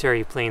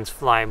 military planes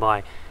fly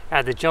by. I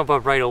had to jump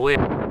up right away.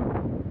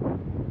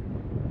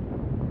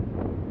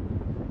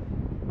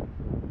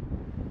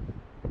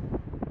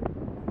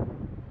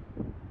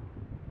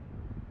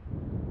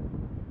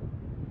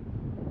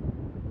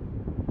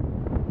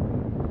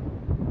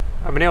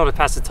 I've been able to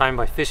pass the time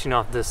by fishing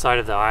off this side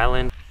of the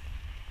island.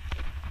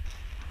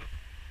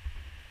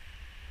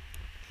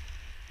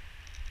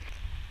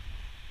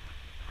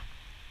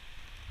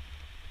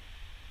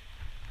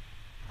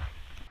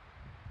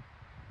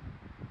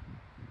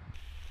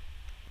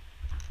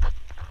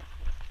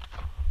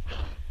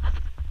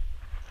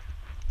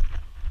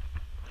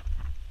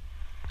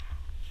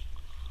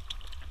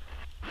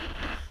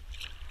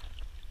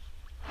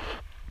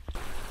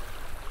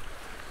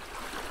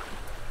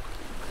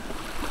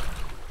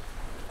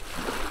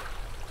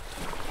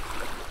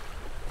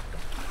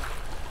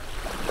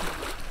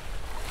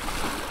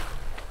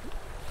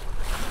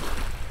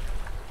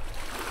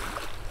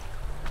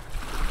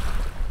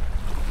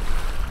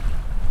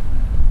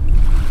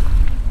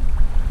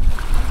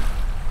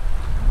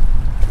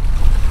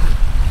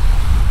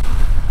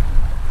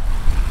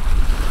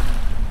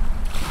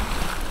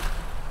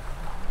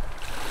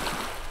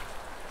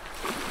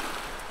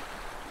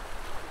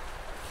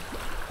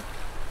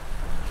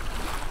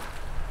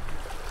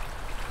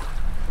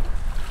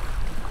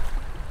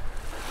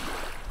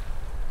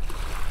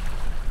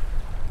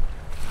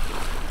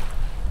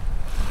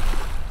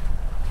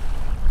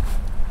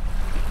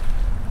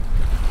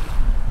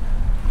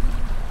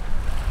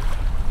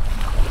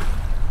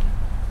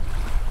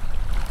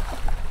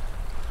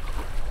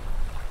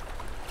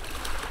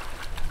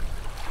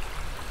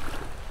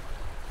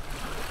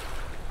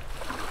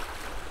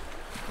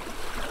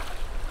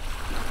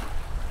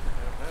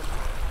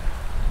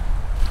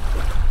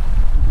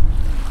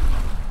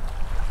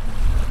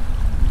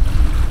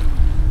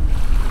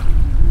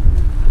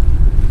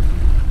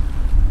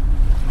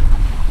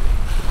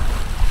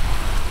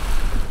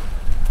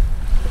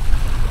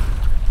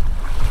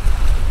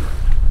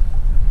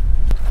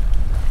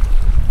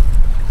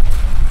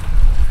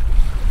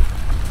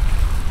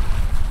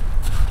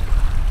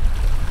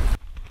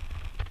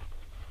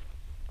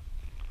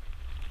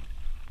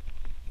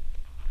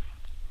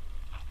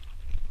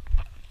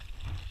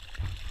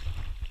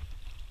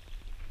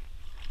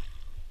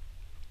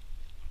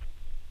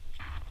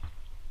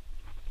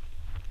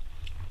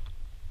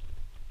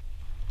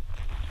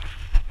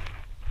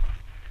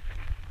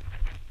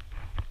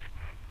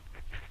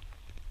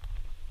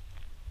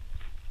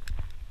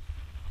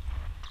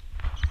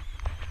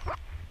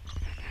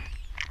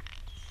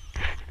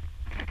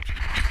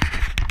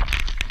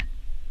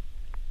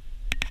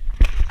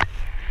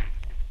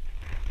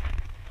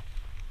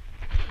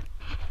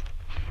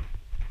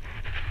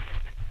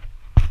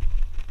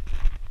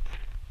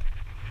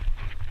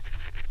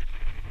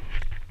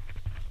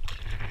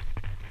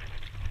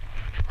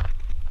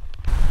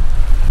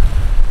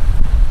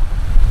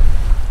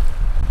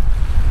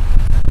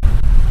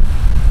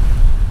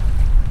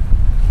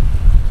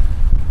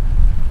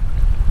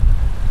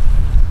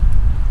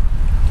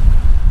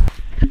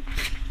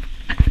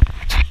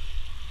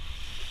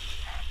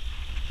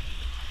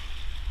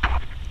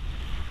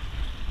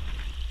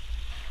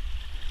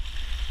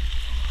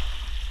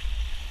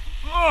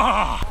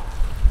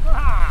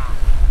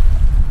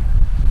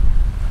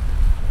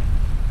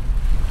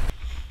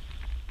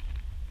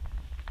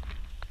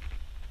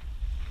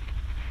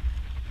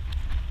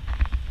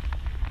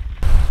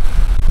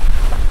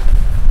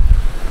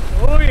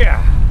 Oh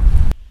yeah!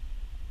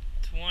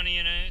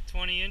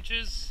 20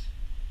 inches.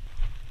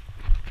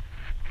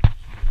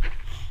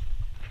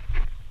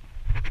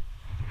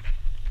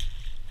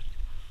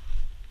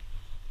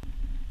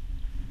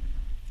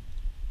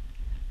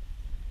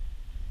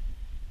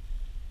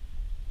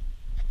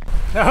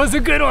 That was a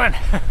good one.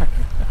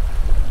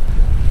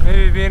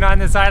 Maybe being on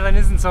this island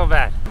isn't so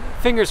bad.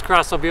 Fingers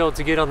crossed I'll be able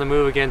to get on the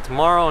move again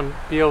tomorrow and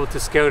be able to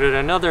scout out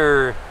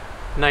another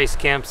nice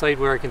campsite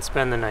where I can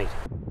spend the night.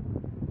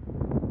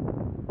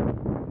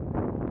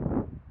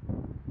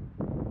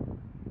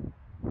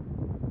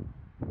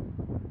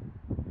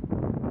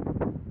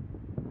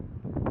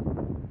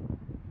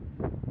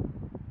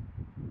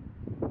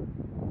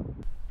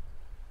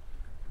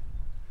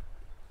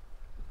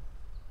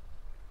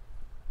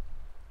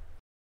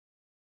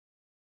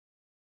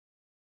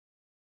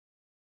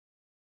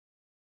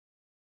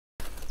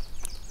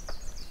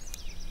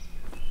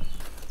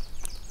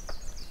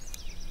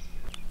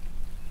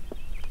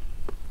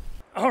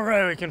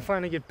 Alright, we can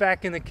finally get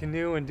back in the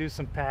canoe and do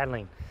some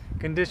paddling.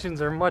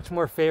 Conditions are much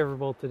more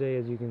favorable today,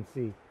 as you can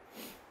see.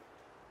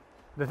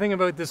 The thing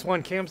about this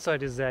one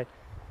campsite is that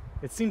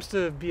it seems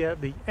to be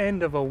at the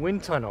end of a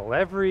wind tunnel.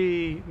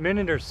 Every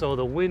minute or so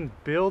the wind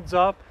builds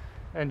up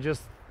and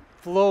just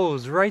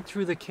flows right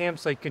through the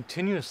campsite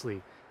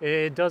continuously.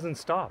 It doesn't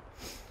stop.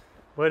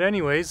 But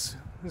anyways,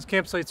 this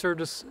campsite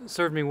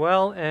served me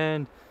well,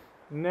 and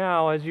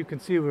now, as you can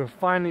see, we'll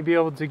finally be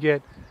able to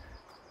get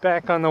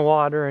back on the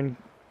water and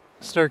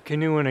start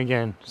canoeing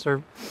again.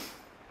 So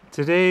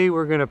today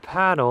we're gonna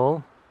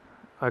paddle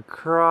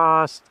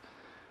across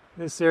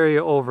this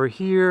area over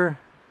here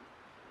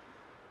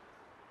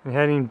and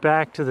heading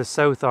back to the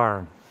south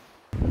arm.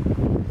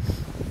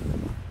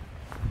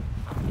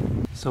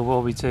 So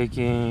we'll be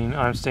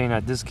I'm staying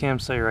at this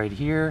campsite right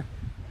here,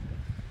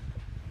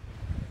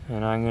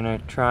 and I'm gonna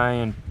try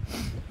and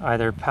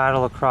either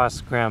paddle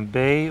across Grand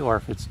Bay, or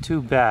if it's too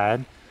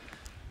bad,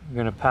 I'm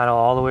gonna paddle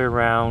all the way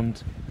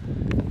around,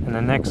 and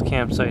the next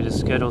campsite is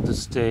scheduled to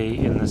stay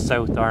in the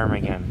south arm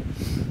again.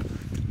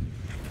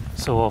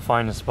 So we'll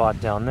find a spot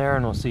down there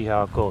and we'll see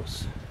how it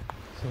goes.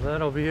 So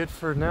that'll be it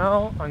for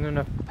now. I'm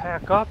gonna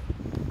pack up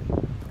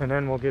and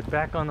then we'll get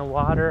back on the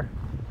water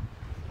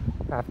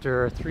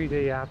after a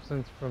 3-day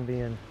absence from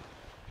being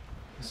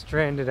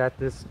stranded at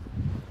this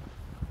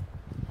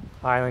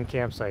island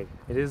campsite.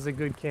 It is a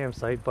good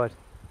campsite, but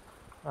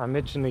I'm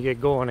itching to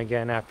get going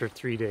again after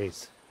 3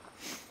 days.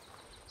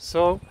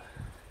 So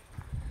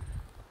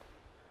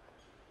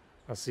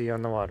I'll see you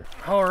on the water.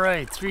 All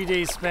right, 3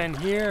 days spent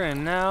here,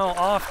 and now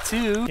off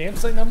to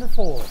campsite number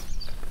 4.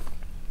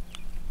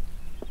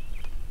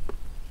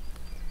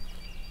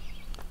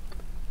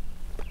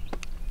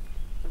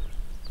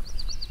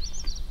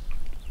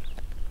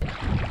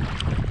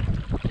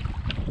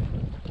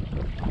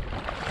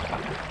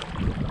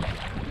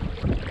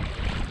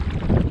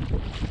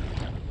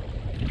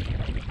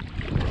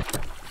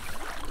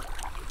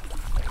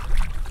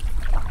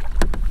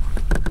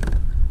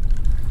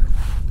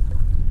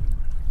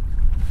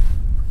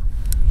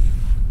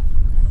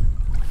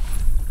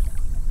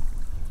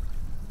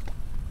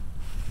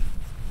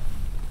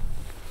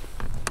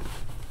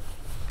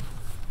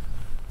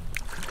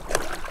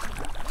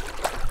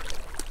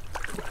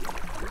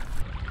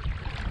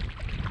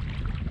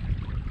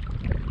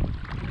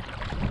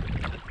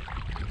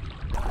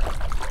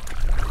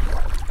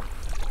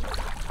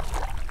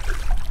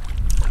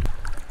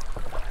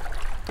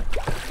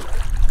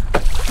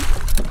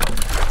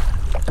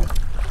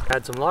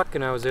 Had some luck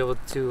and I was able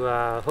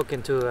to hook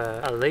into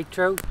a lake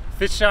trout.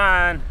 Fish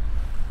on!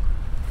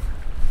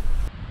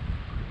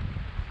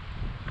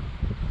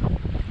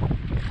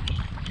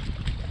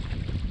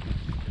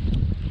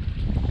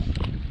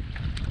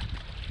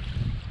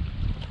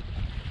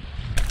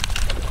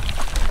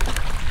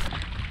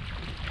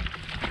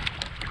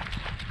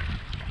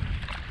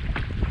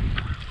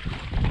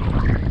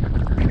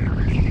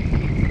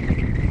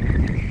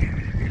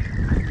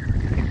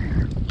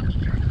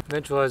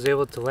 Eventually I was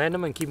able to land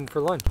them and keep them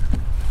for lunch.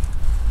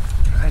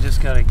 I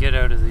just gotta get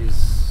out of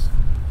these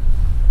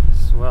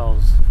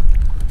swells.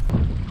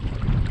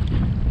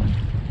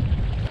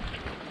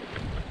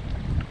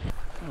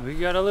 We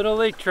got a little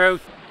lake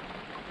trout.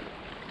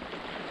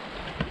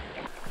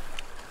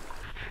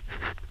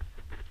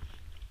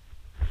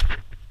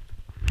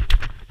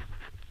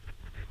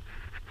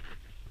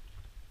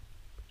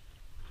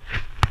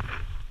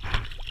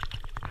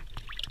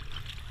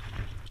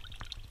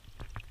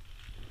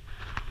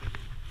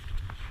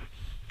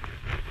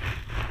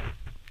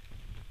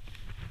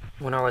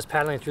 When I was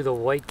paddling through the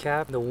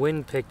Whitecap, the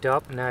wind picked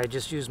up and I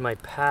just used my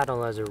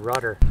paddle as a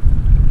rudder.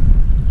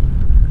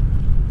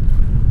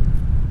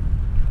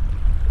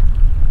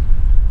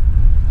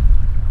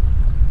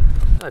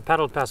 I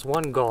paddled past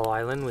one gull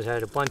island which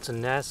had a bunch of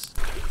nests.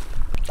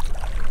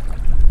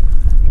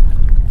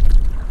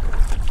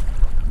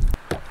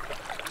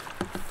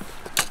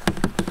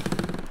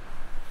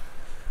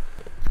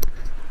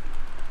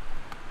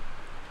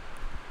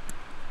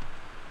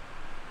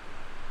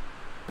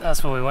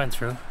 That's what we went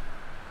through.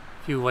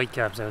 A few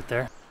whitecaps out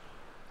there.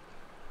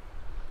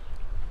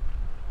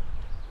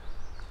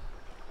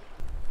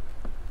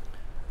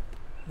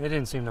 They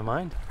didn't seem to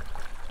mind.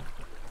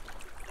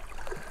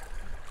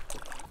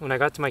 When I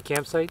got to my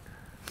campsite,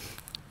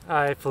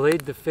 I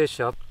filleted the fish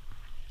up.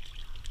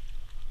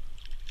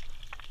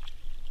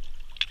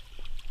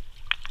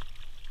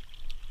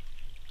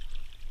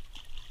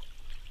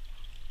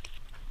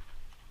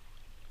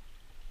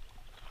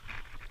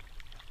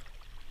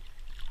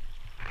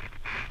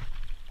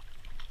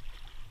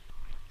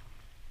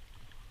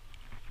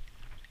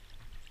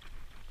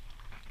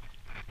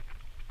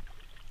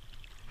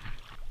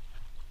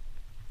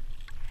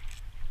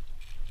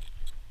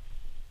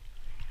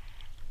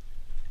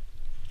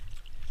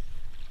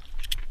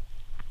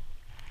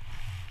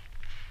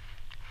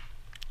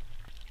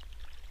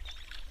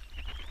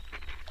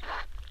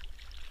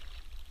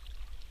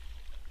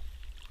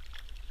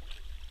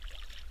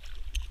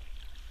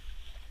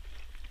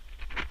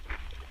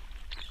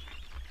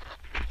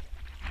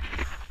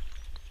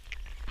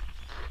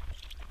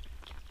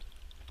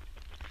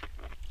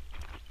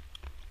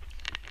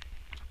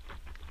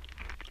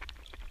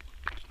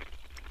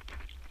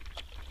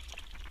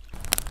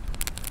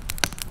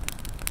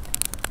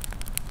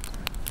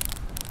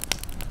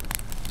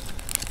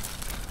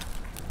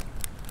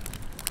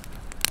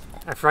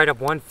 I fried up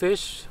one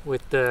fish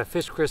with the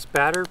fish crisp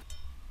batter.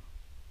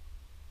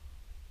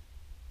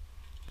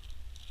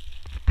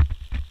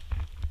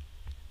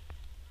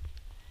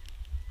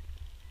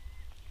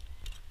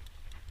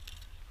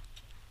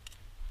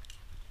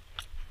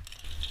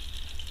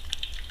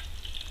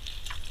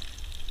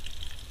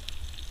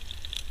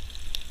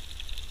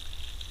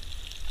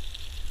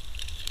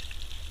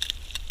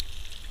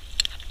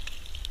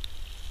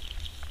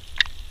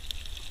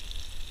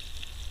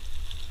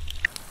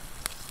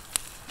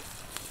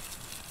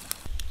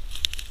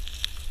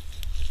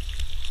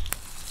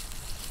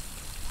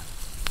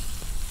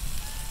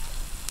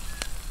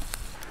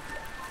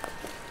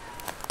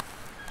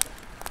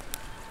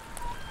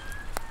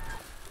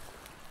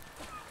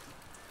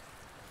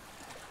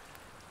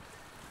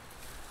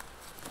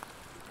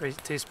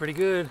 Tastes pretty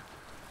good.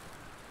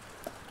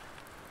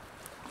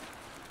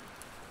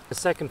 The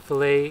second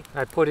fillet,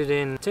 I put it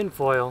in tin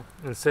foil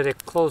and set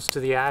it close to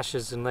the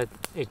ashes and let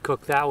it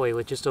cook that way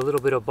with just a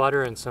little bit of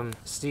butter and some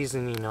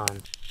seasoning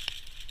on.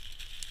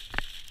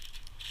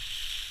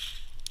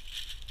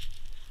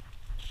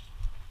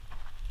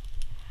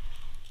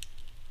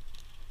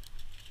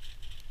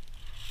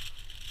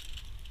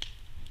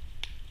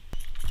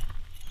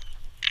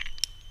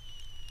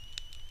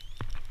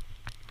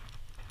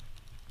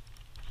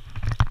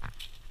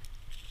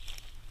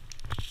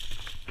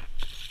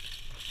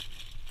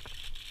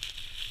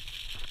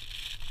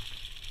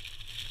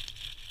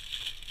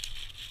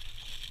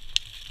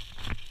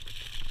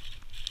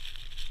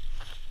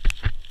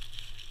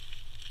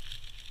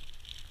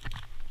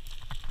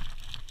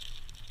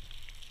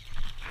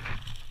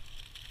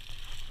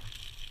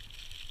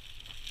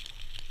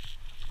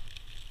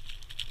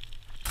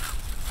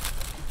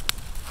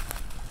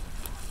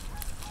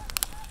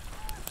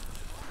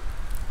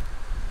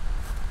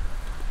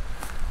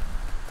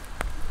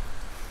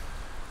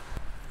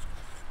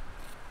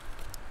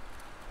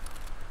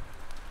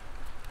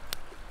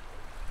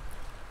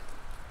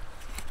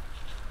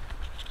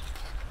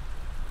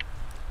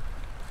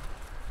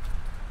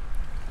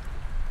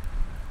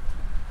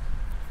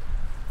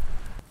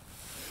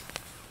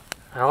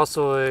 I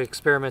also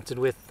experimented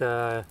with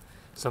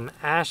some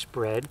ash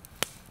bread.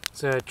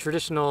 It's a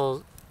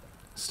traditional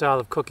style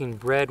of cooking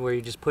bread where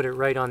you just put it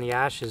right on the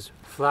ashes.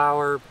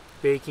 Flour,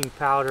 baking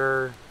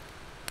powder,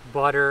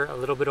 butter, a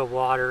little bit of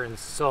water, and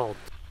salt.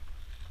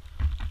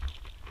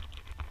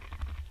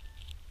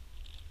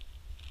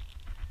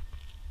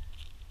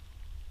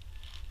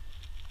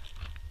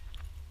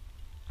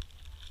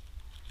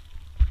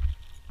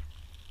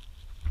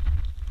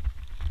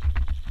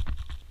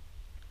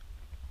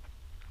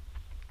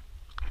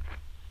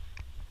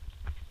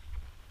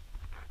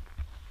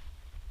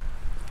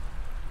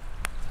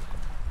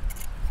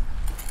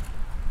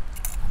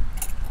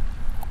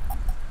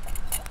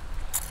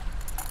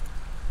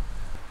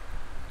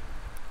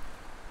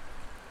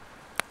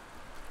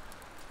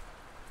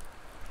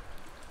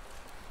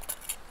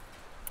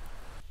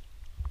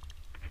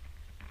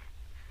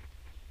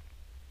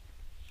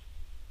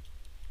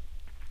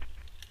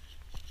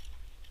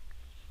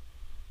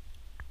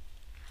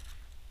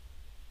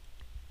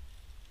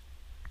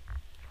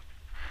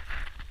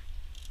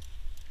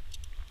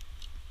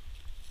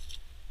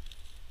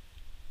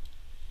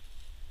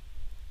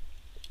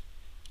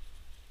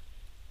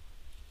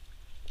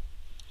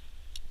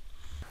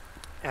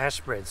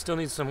 Ash bread still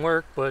needs some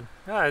work, but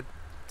it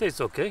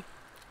tastes okay. A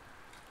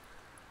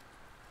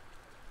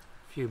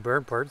few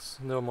burn parts,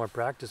 a little more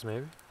practice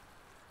maybe.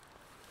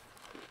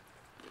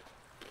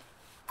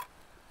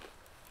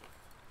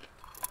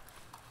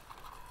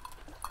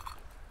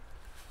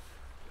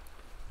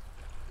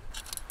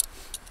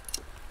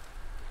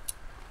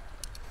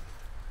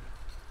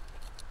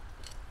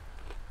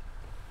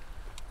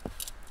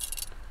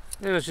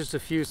 It was just a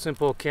few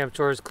simple camp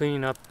chores,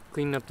 cleaning up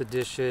the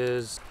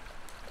dishes.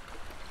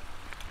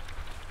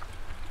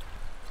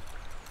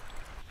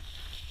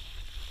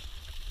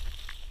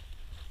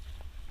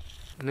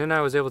 And then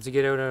I was able to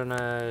get out on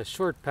a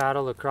short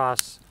paddle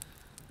across,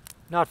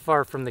 not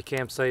far from the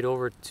campsite,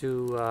 over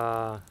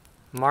to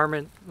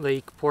Marmot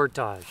Lake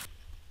Portage.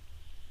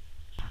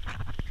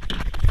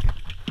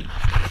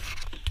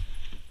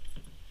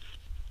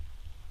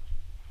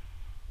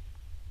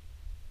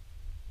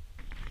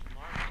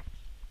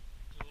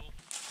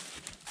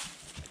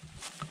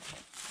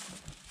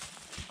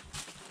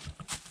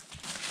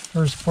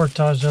 First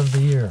portage of the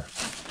year.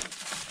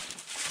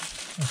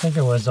 I think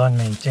it was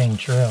unmaintained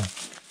trail.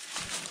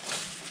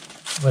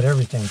 But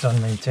everything's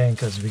unmaintained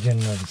because the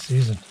beginning of the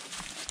season.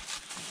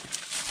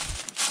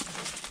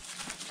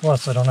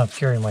 Plus, I don't have to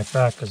carry my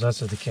pack because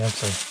that's at the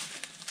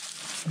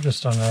campsite. I'm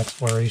just on an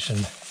exploration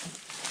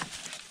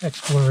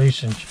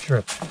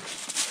trip.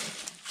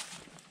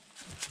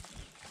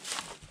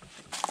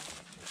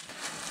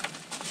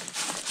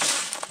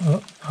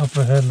 Oh, up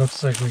ahead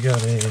looks like we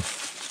got a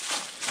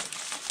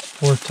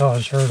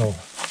portage hurdle.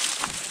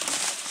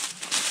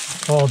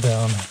 Fall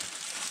down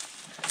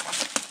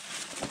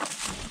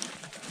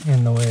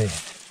in the way.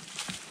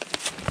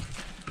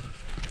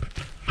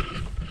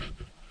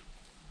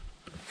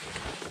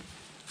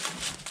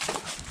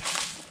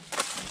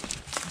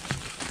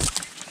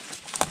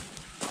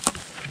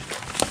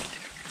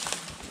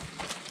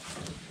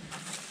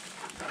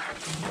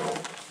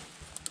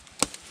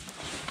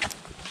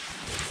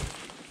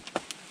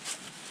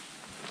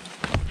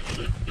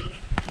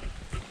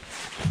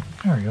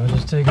 we go,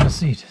 just taking a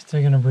seat,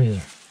 taking a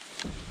breather.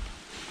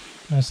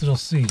 Nice little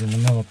seat in the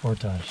middle of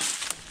portage.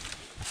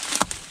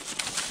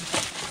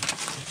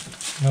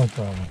 No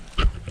problem.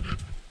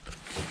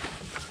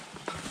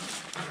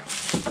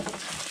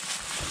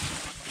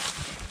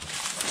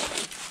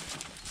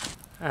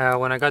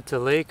 When I got to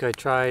the lake, I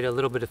tried a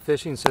little bit of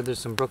fishing, said there's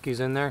some brookies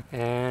in there,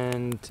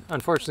 and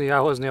unfortunately I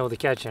wasn't able to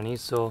catch any,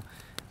 so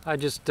I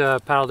just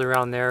paddled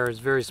around there. It's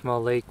a very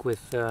small lake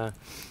with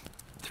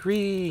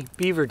 3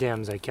 beaver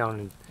dams I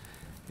counted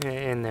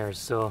in there,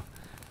 so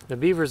the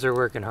beavers are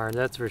working hard,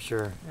 that's for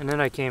sure. And then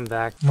I came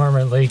back.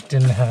 Marmot Lake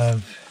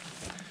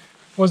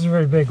wasn't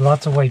very big,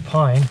 lots of white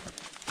pine.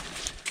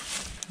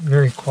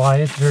 Very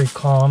quiet, very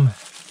calm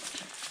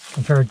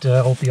compared to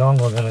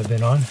Opeongo that I've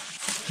been on.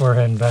 We're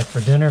heading back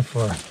for dinner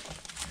for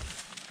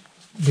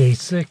day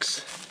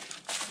 6.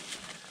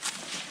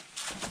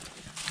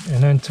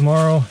 And then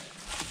tomorrow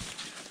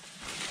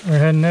we're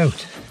heading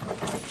out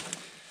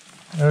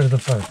of the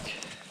park.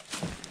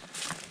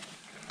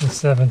 The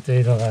 7th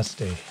day, the last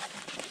day.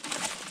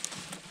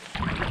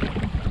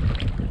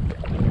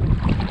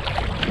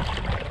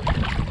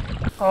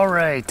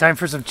 Alright, time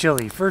for some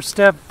chili. First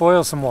step,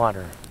 boil some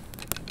water.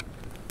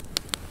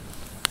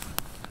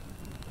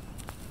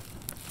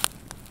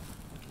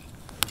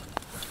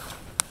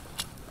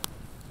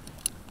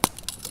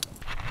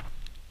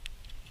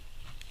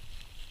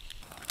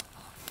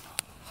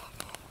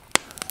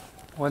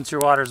 Once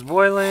your water's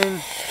boiling,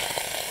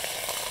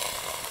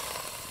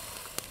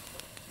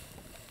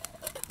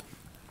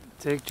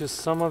 take just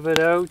some of it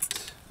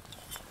out.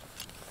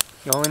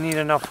 You only need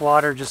enough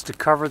water just to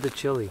cover the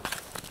chili.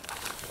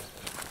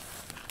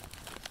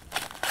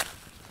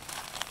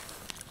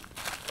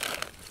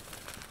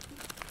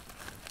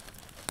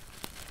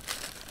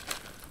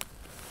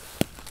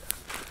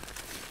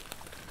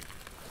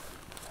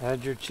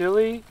 Add your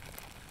chili.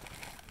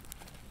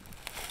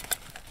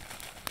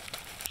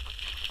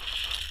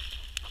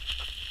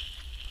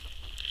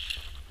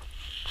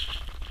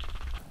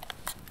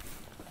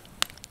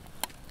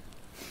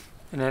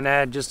 And then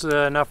add just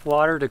enough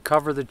water to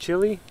cover the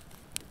chili.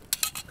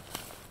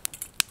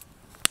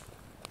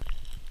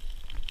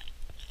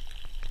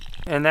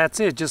 And that's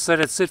it. Just let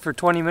it sit for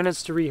 20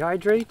 minutes to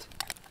rehydrate.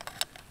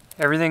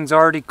 Everything's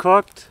already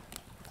cooked.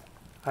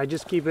 I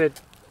just keep it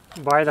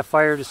by the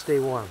fire to stay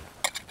warm.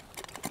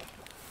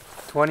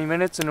 20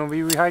 minutes and it'll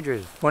be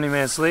rehydrated. 20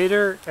 minutes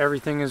later,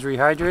 everything is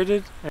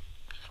rehydrated.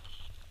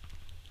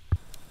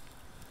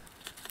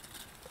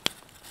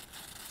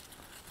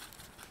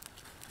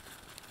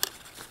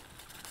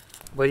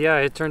 But yeah,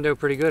 it turned out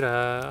pretty good.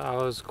 I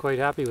was quite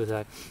happy with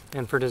that.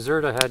 And for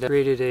dessert, I had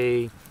created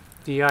a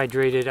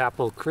dehydrated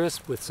apple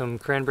crisp with some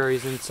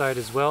cranberries inside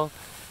as well.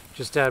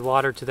 Just add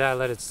water to that,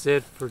 let it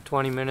sit for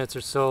 20 minutes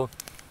or so,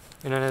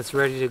 and then it's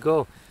ready to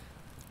go.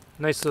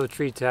 Nice little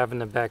treat to have in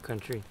the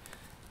backcountry.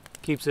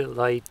 Keeps it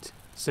light,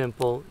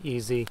 simple,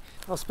 easy.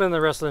 I'll spend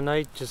the rest of the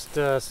night just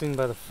sitting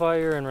by the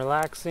fire and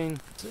relaxing.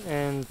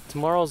 And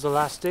tomorrow's the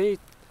last day.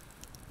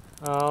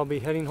 I'll be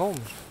heading home.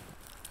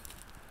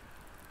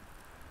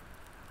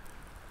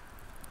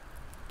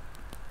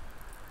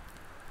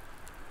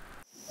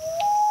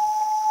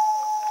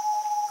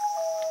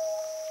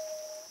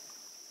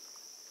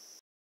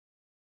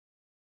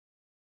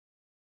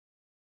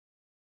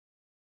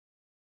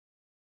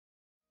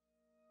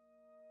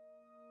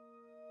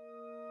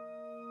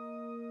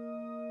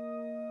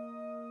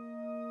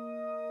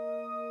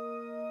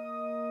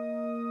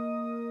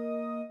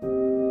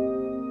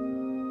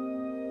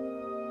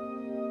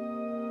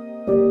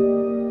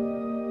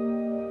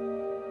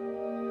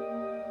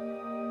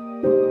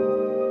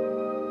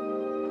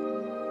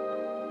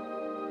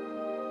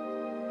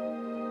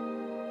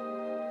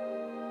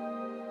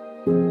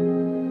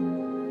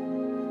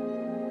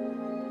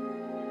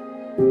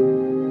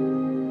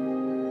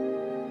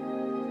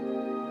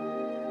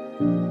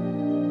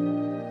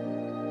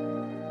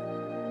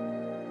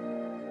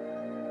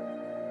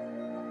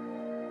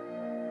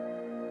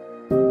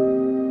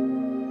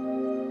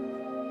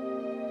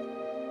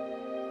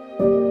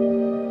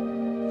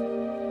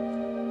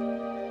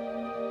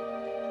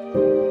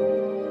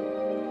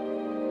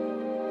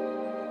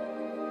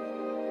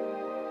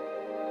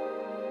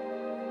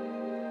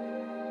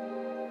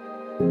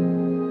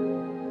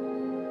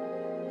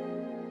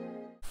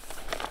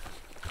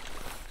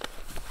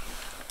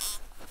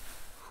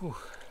 Whew.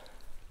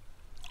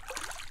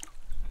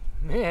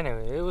 Man,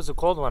 it was a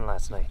cold one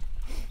last night.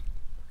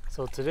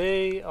 So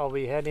today I'll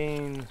be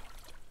heading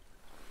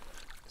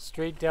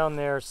straight down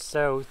there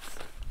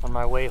south on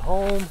my way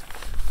home.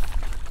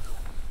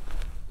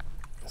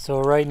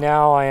 So right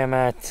now I am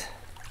at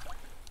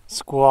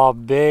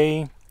Squaw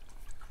Bay,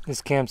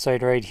 this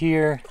campsite right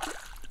here.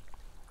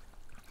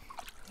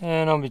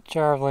 And I'll be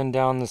traveling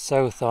down the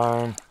south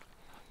arm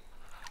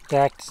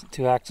back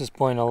to access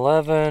point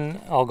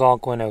 11,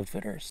 Algonquin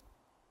Outfitters.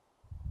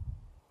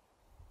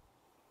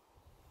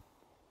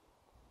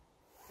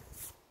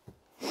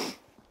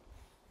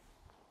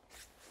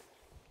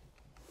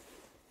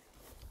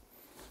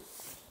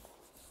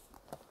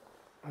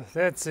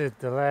 That's it,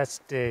 the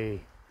last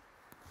day.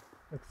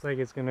 Let's Looks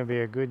like it's going to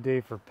be a good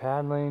day for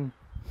paddling.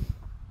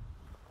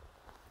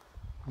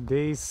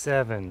 Day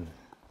 7.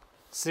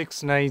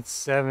 6 nights,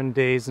 7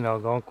 days in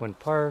Algonquin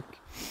Park.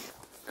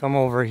 Come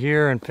over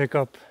here and pick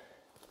up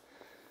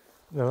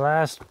the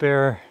last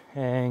bear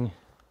hang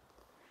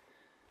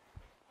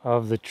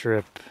of the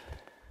trip.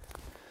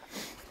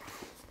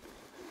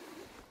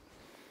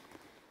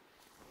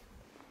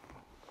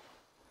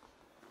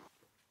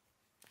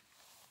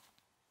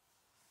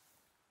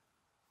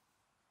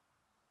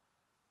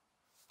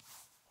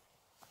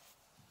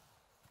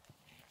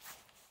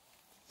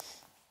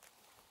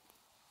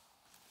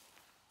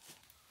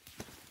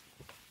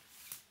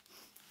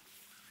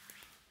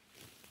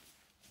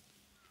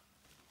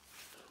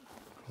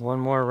 One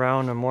more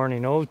round of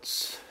morning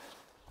oats,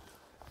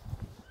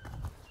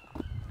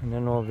 and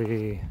then we'll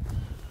be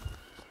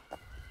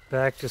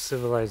back to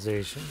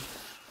civilization.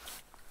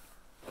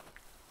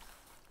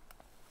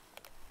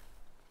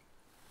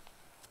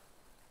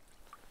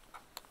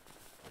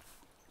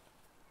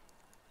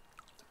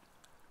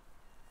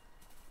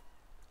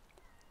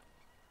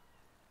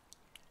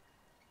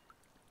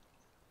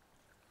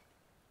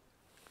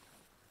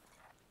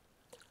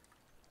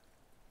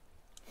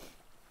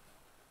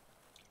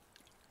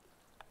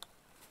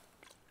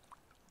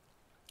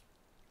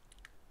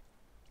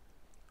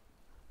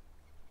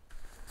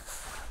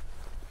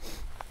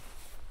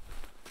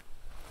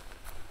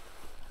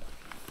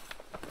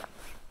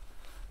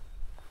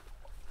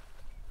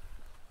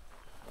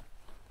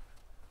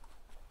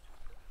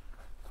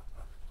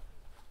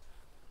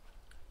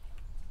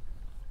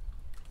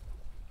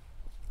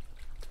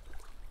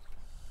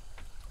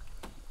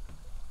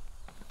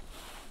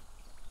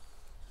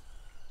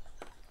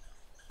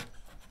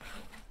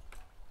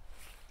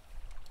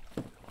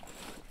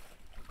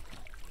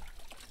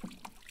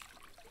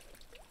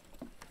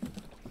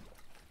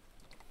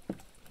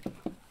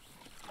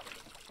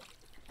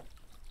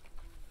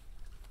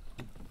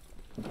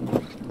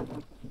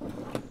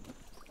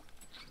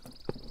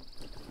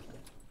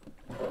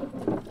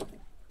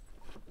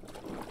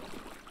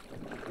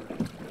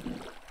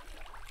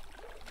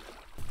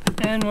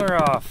 And we're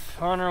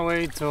off on our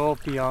way to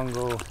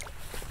Opeongo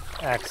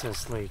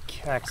access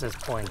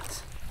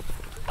point.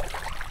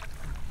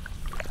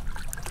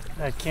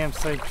 That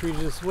campsite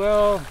treated us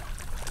well.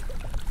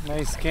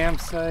 Nice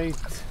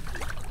campsite.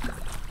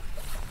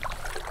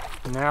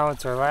 Now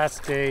it's our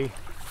last day,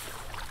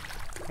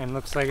 and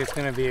looks like it's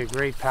going to be a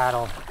great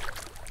paddle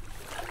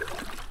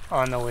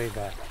on the way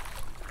back.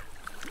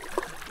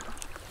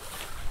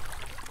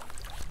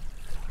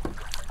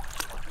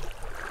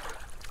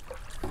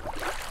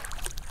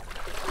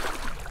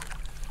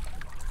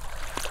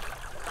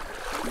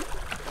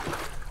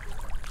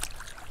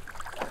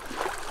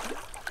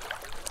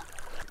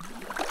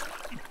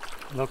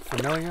 Look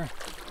familiar?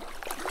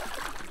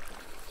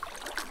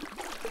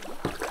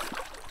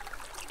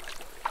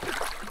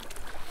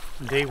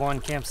 Day 1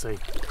 campsite.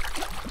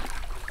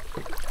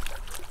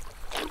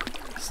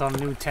 Some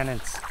new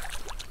tenants.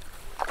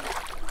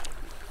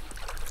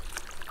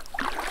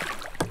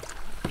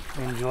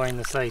 Enjoying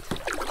the site.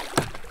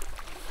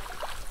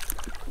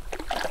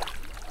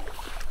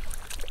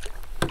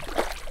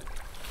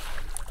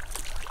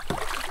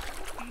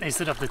 They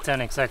set up the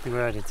tent exactly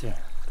where I did too.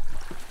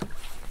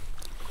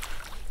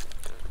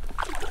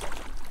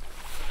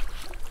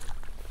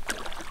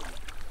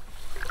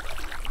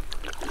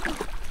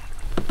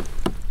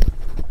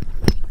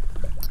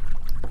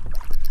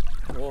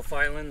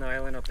 Island, the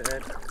island up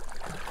ahead,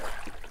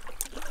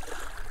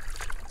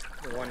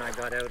 the one I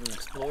got out and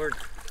explored.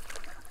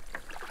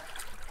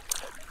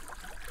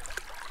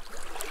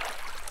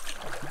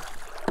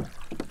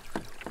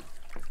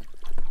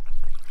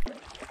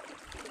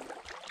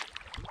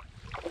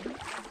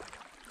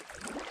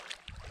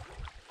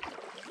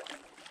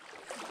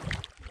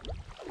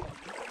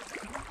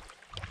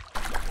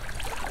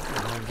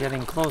 And we're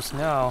getting close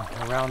now.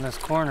 Around this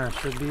corner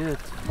should be it.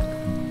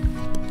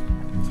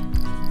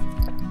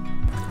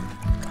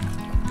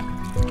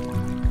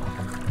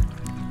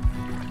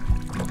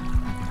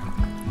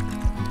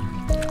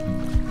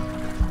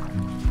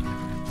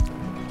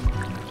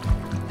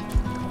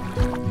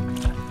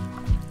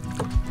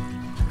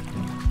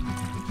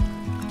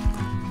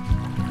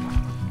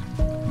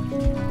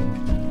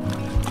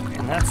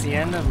 That's the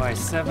end of my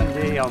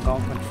 7-day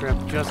Algonquin trip,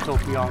 just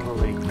Opeongo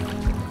Lake.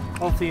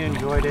 Hopefully you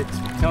enjoyed it.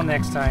 Till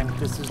next time,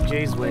 this is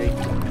Jay's Way.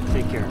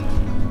 Take care.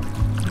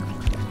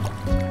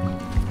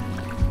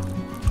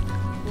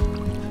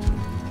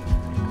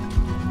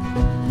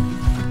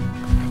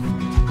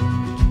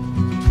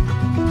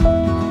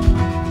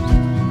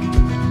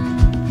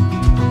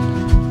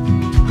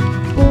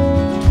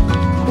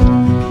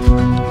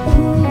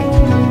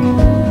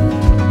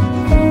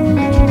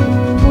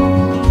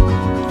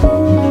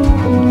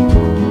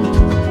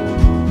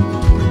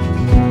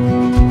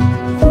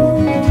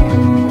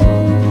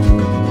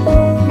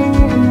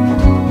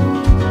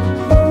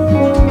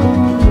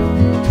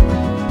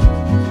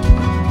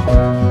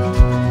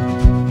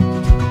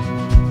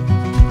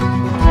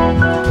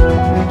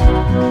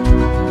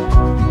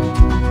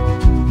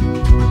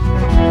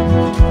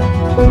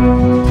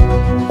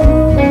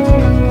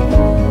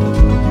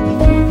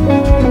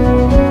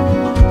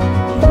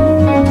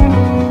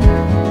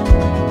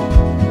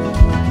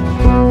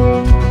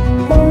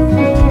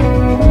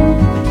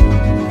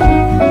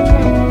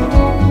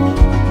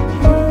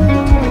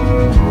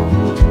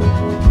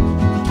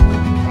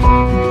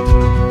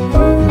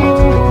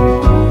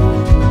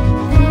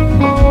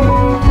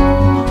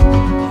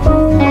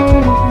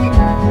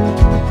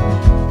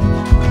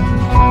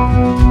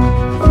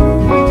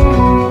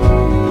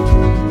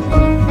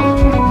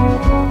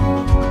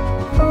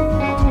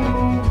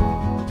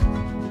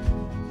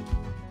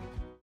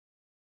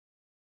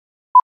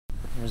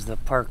 There's the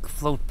park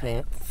float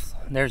plane.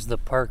 There's the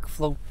park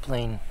float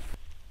plane.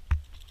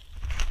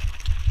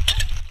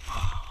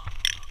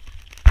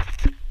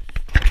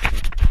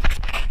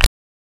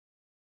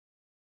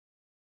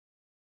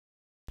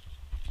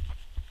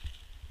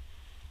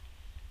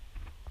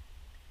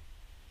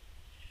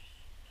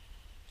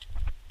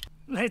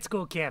 Let's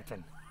go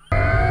camping.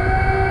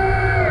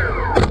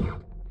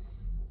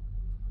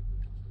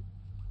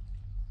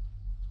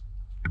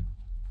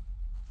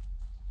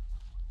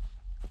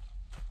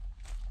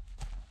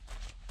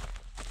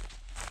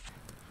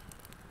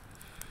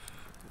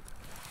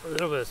 A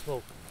little bit of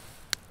smoke.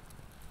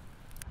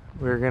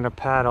 We're gonna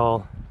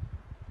paddle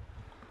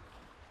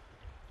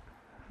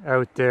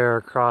out there,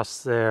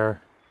 across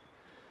there,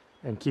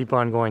 and keep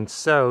on going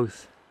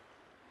south.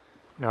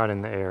 Not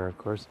in the air, of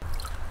course.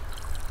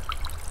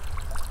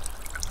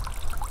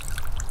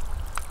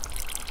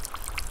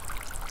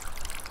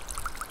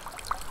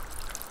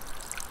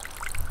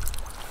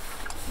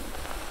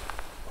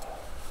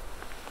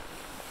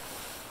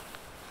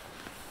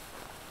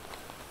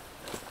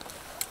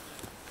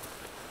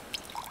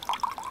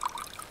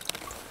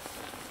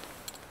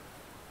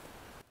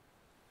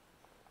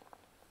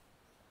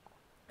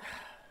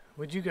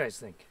 What'd you guys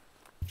think?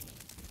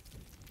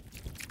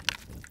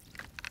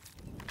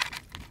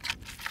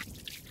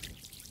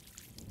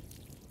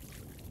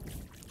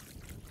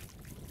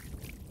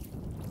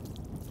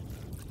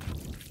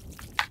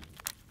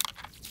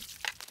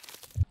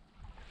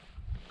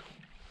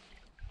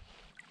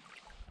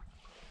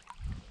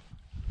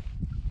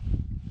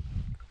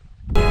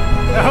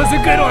 That was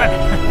a good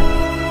one!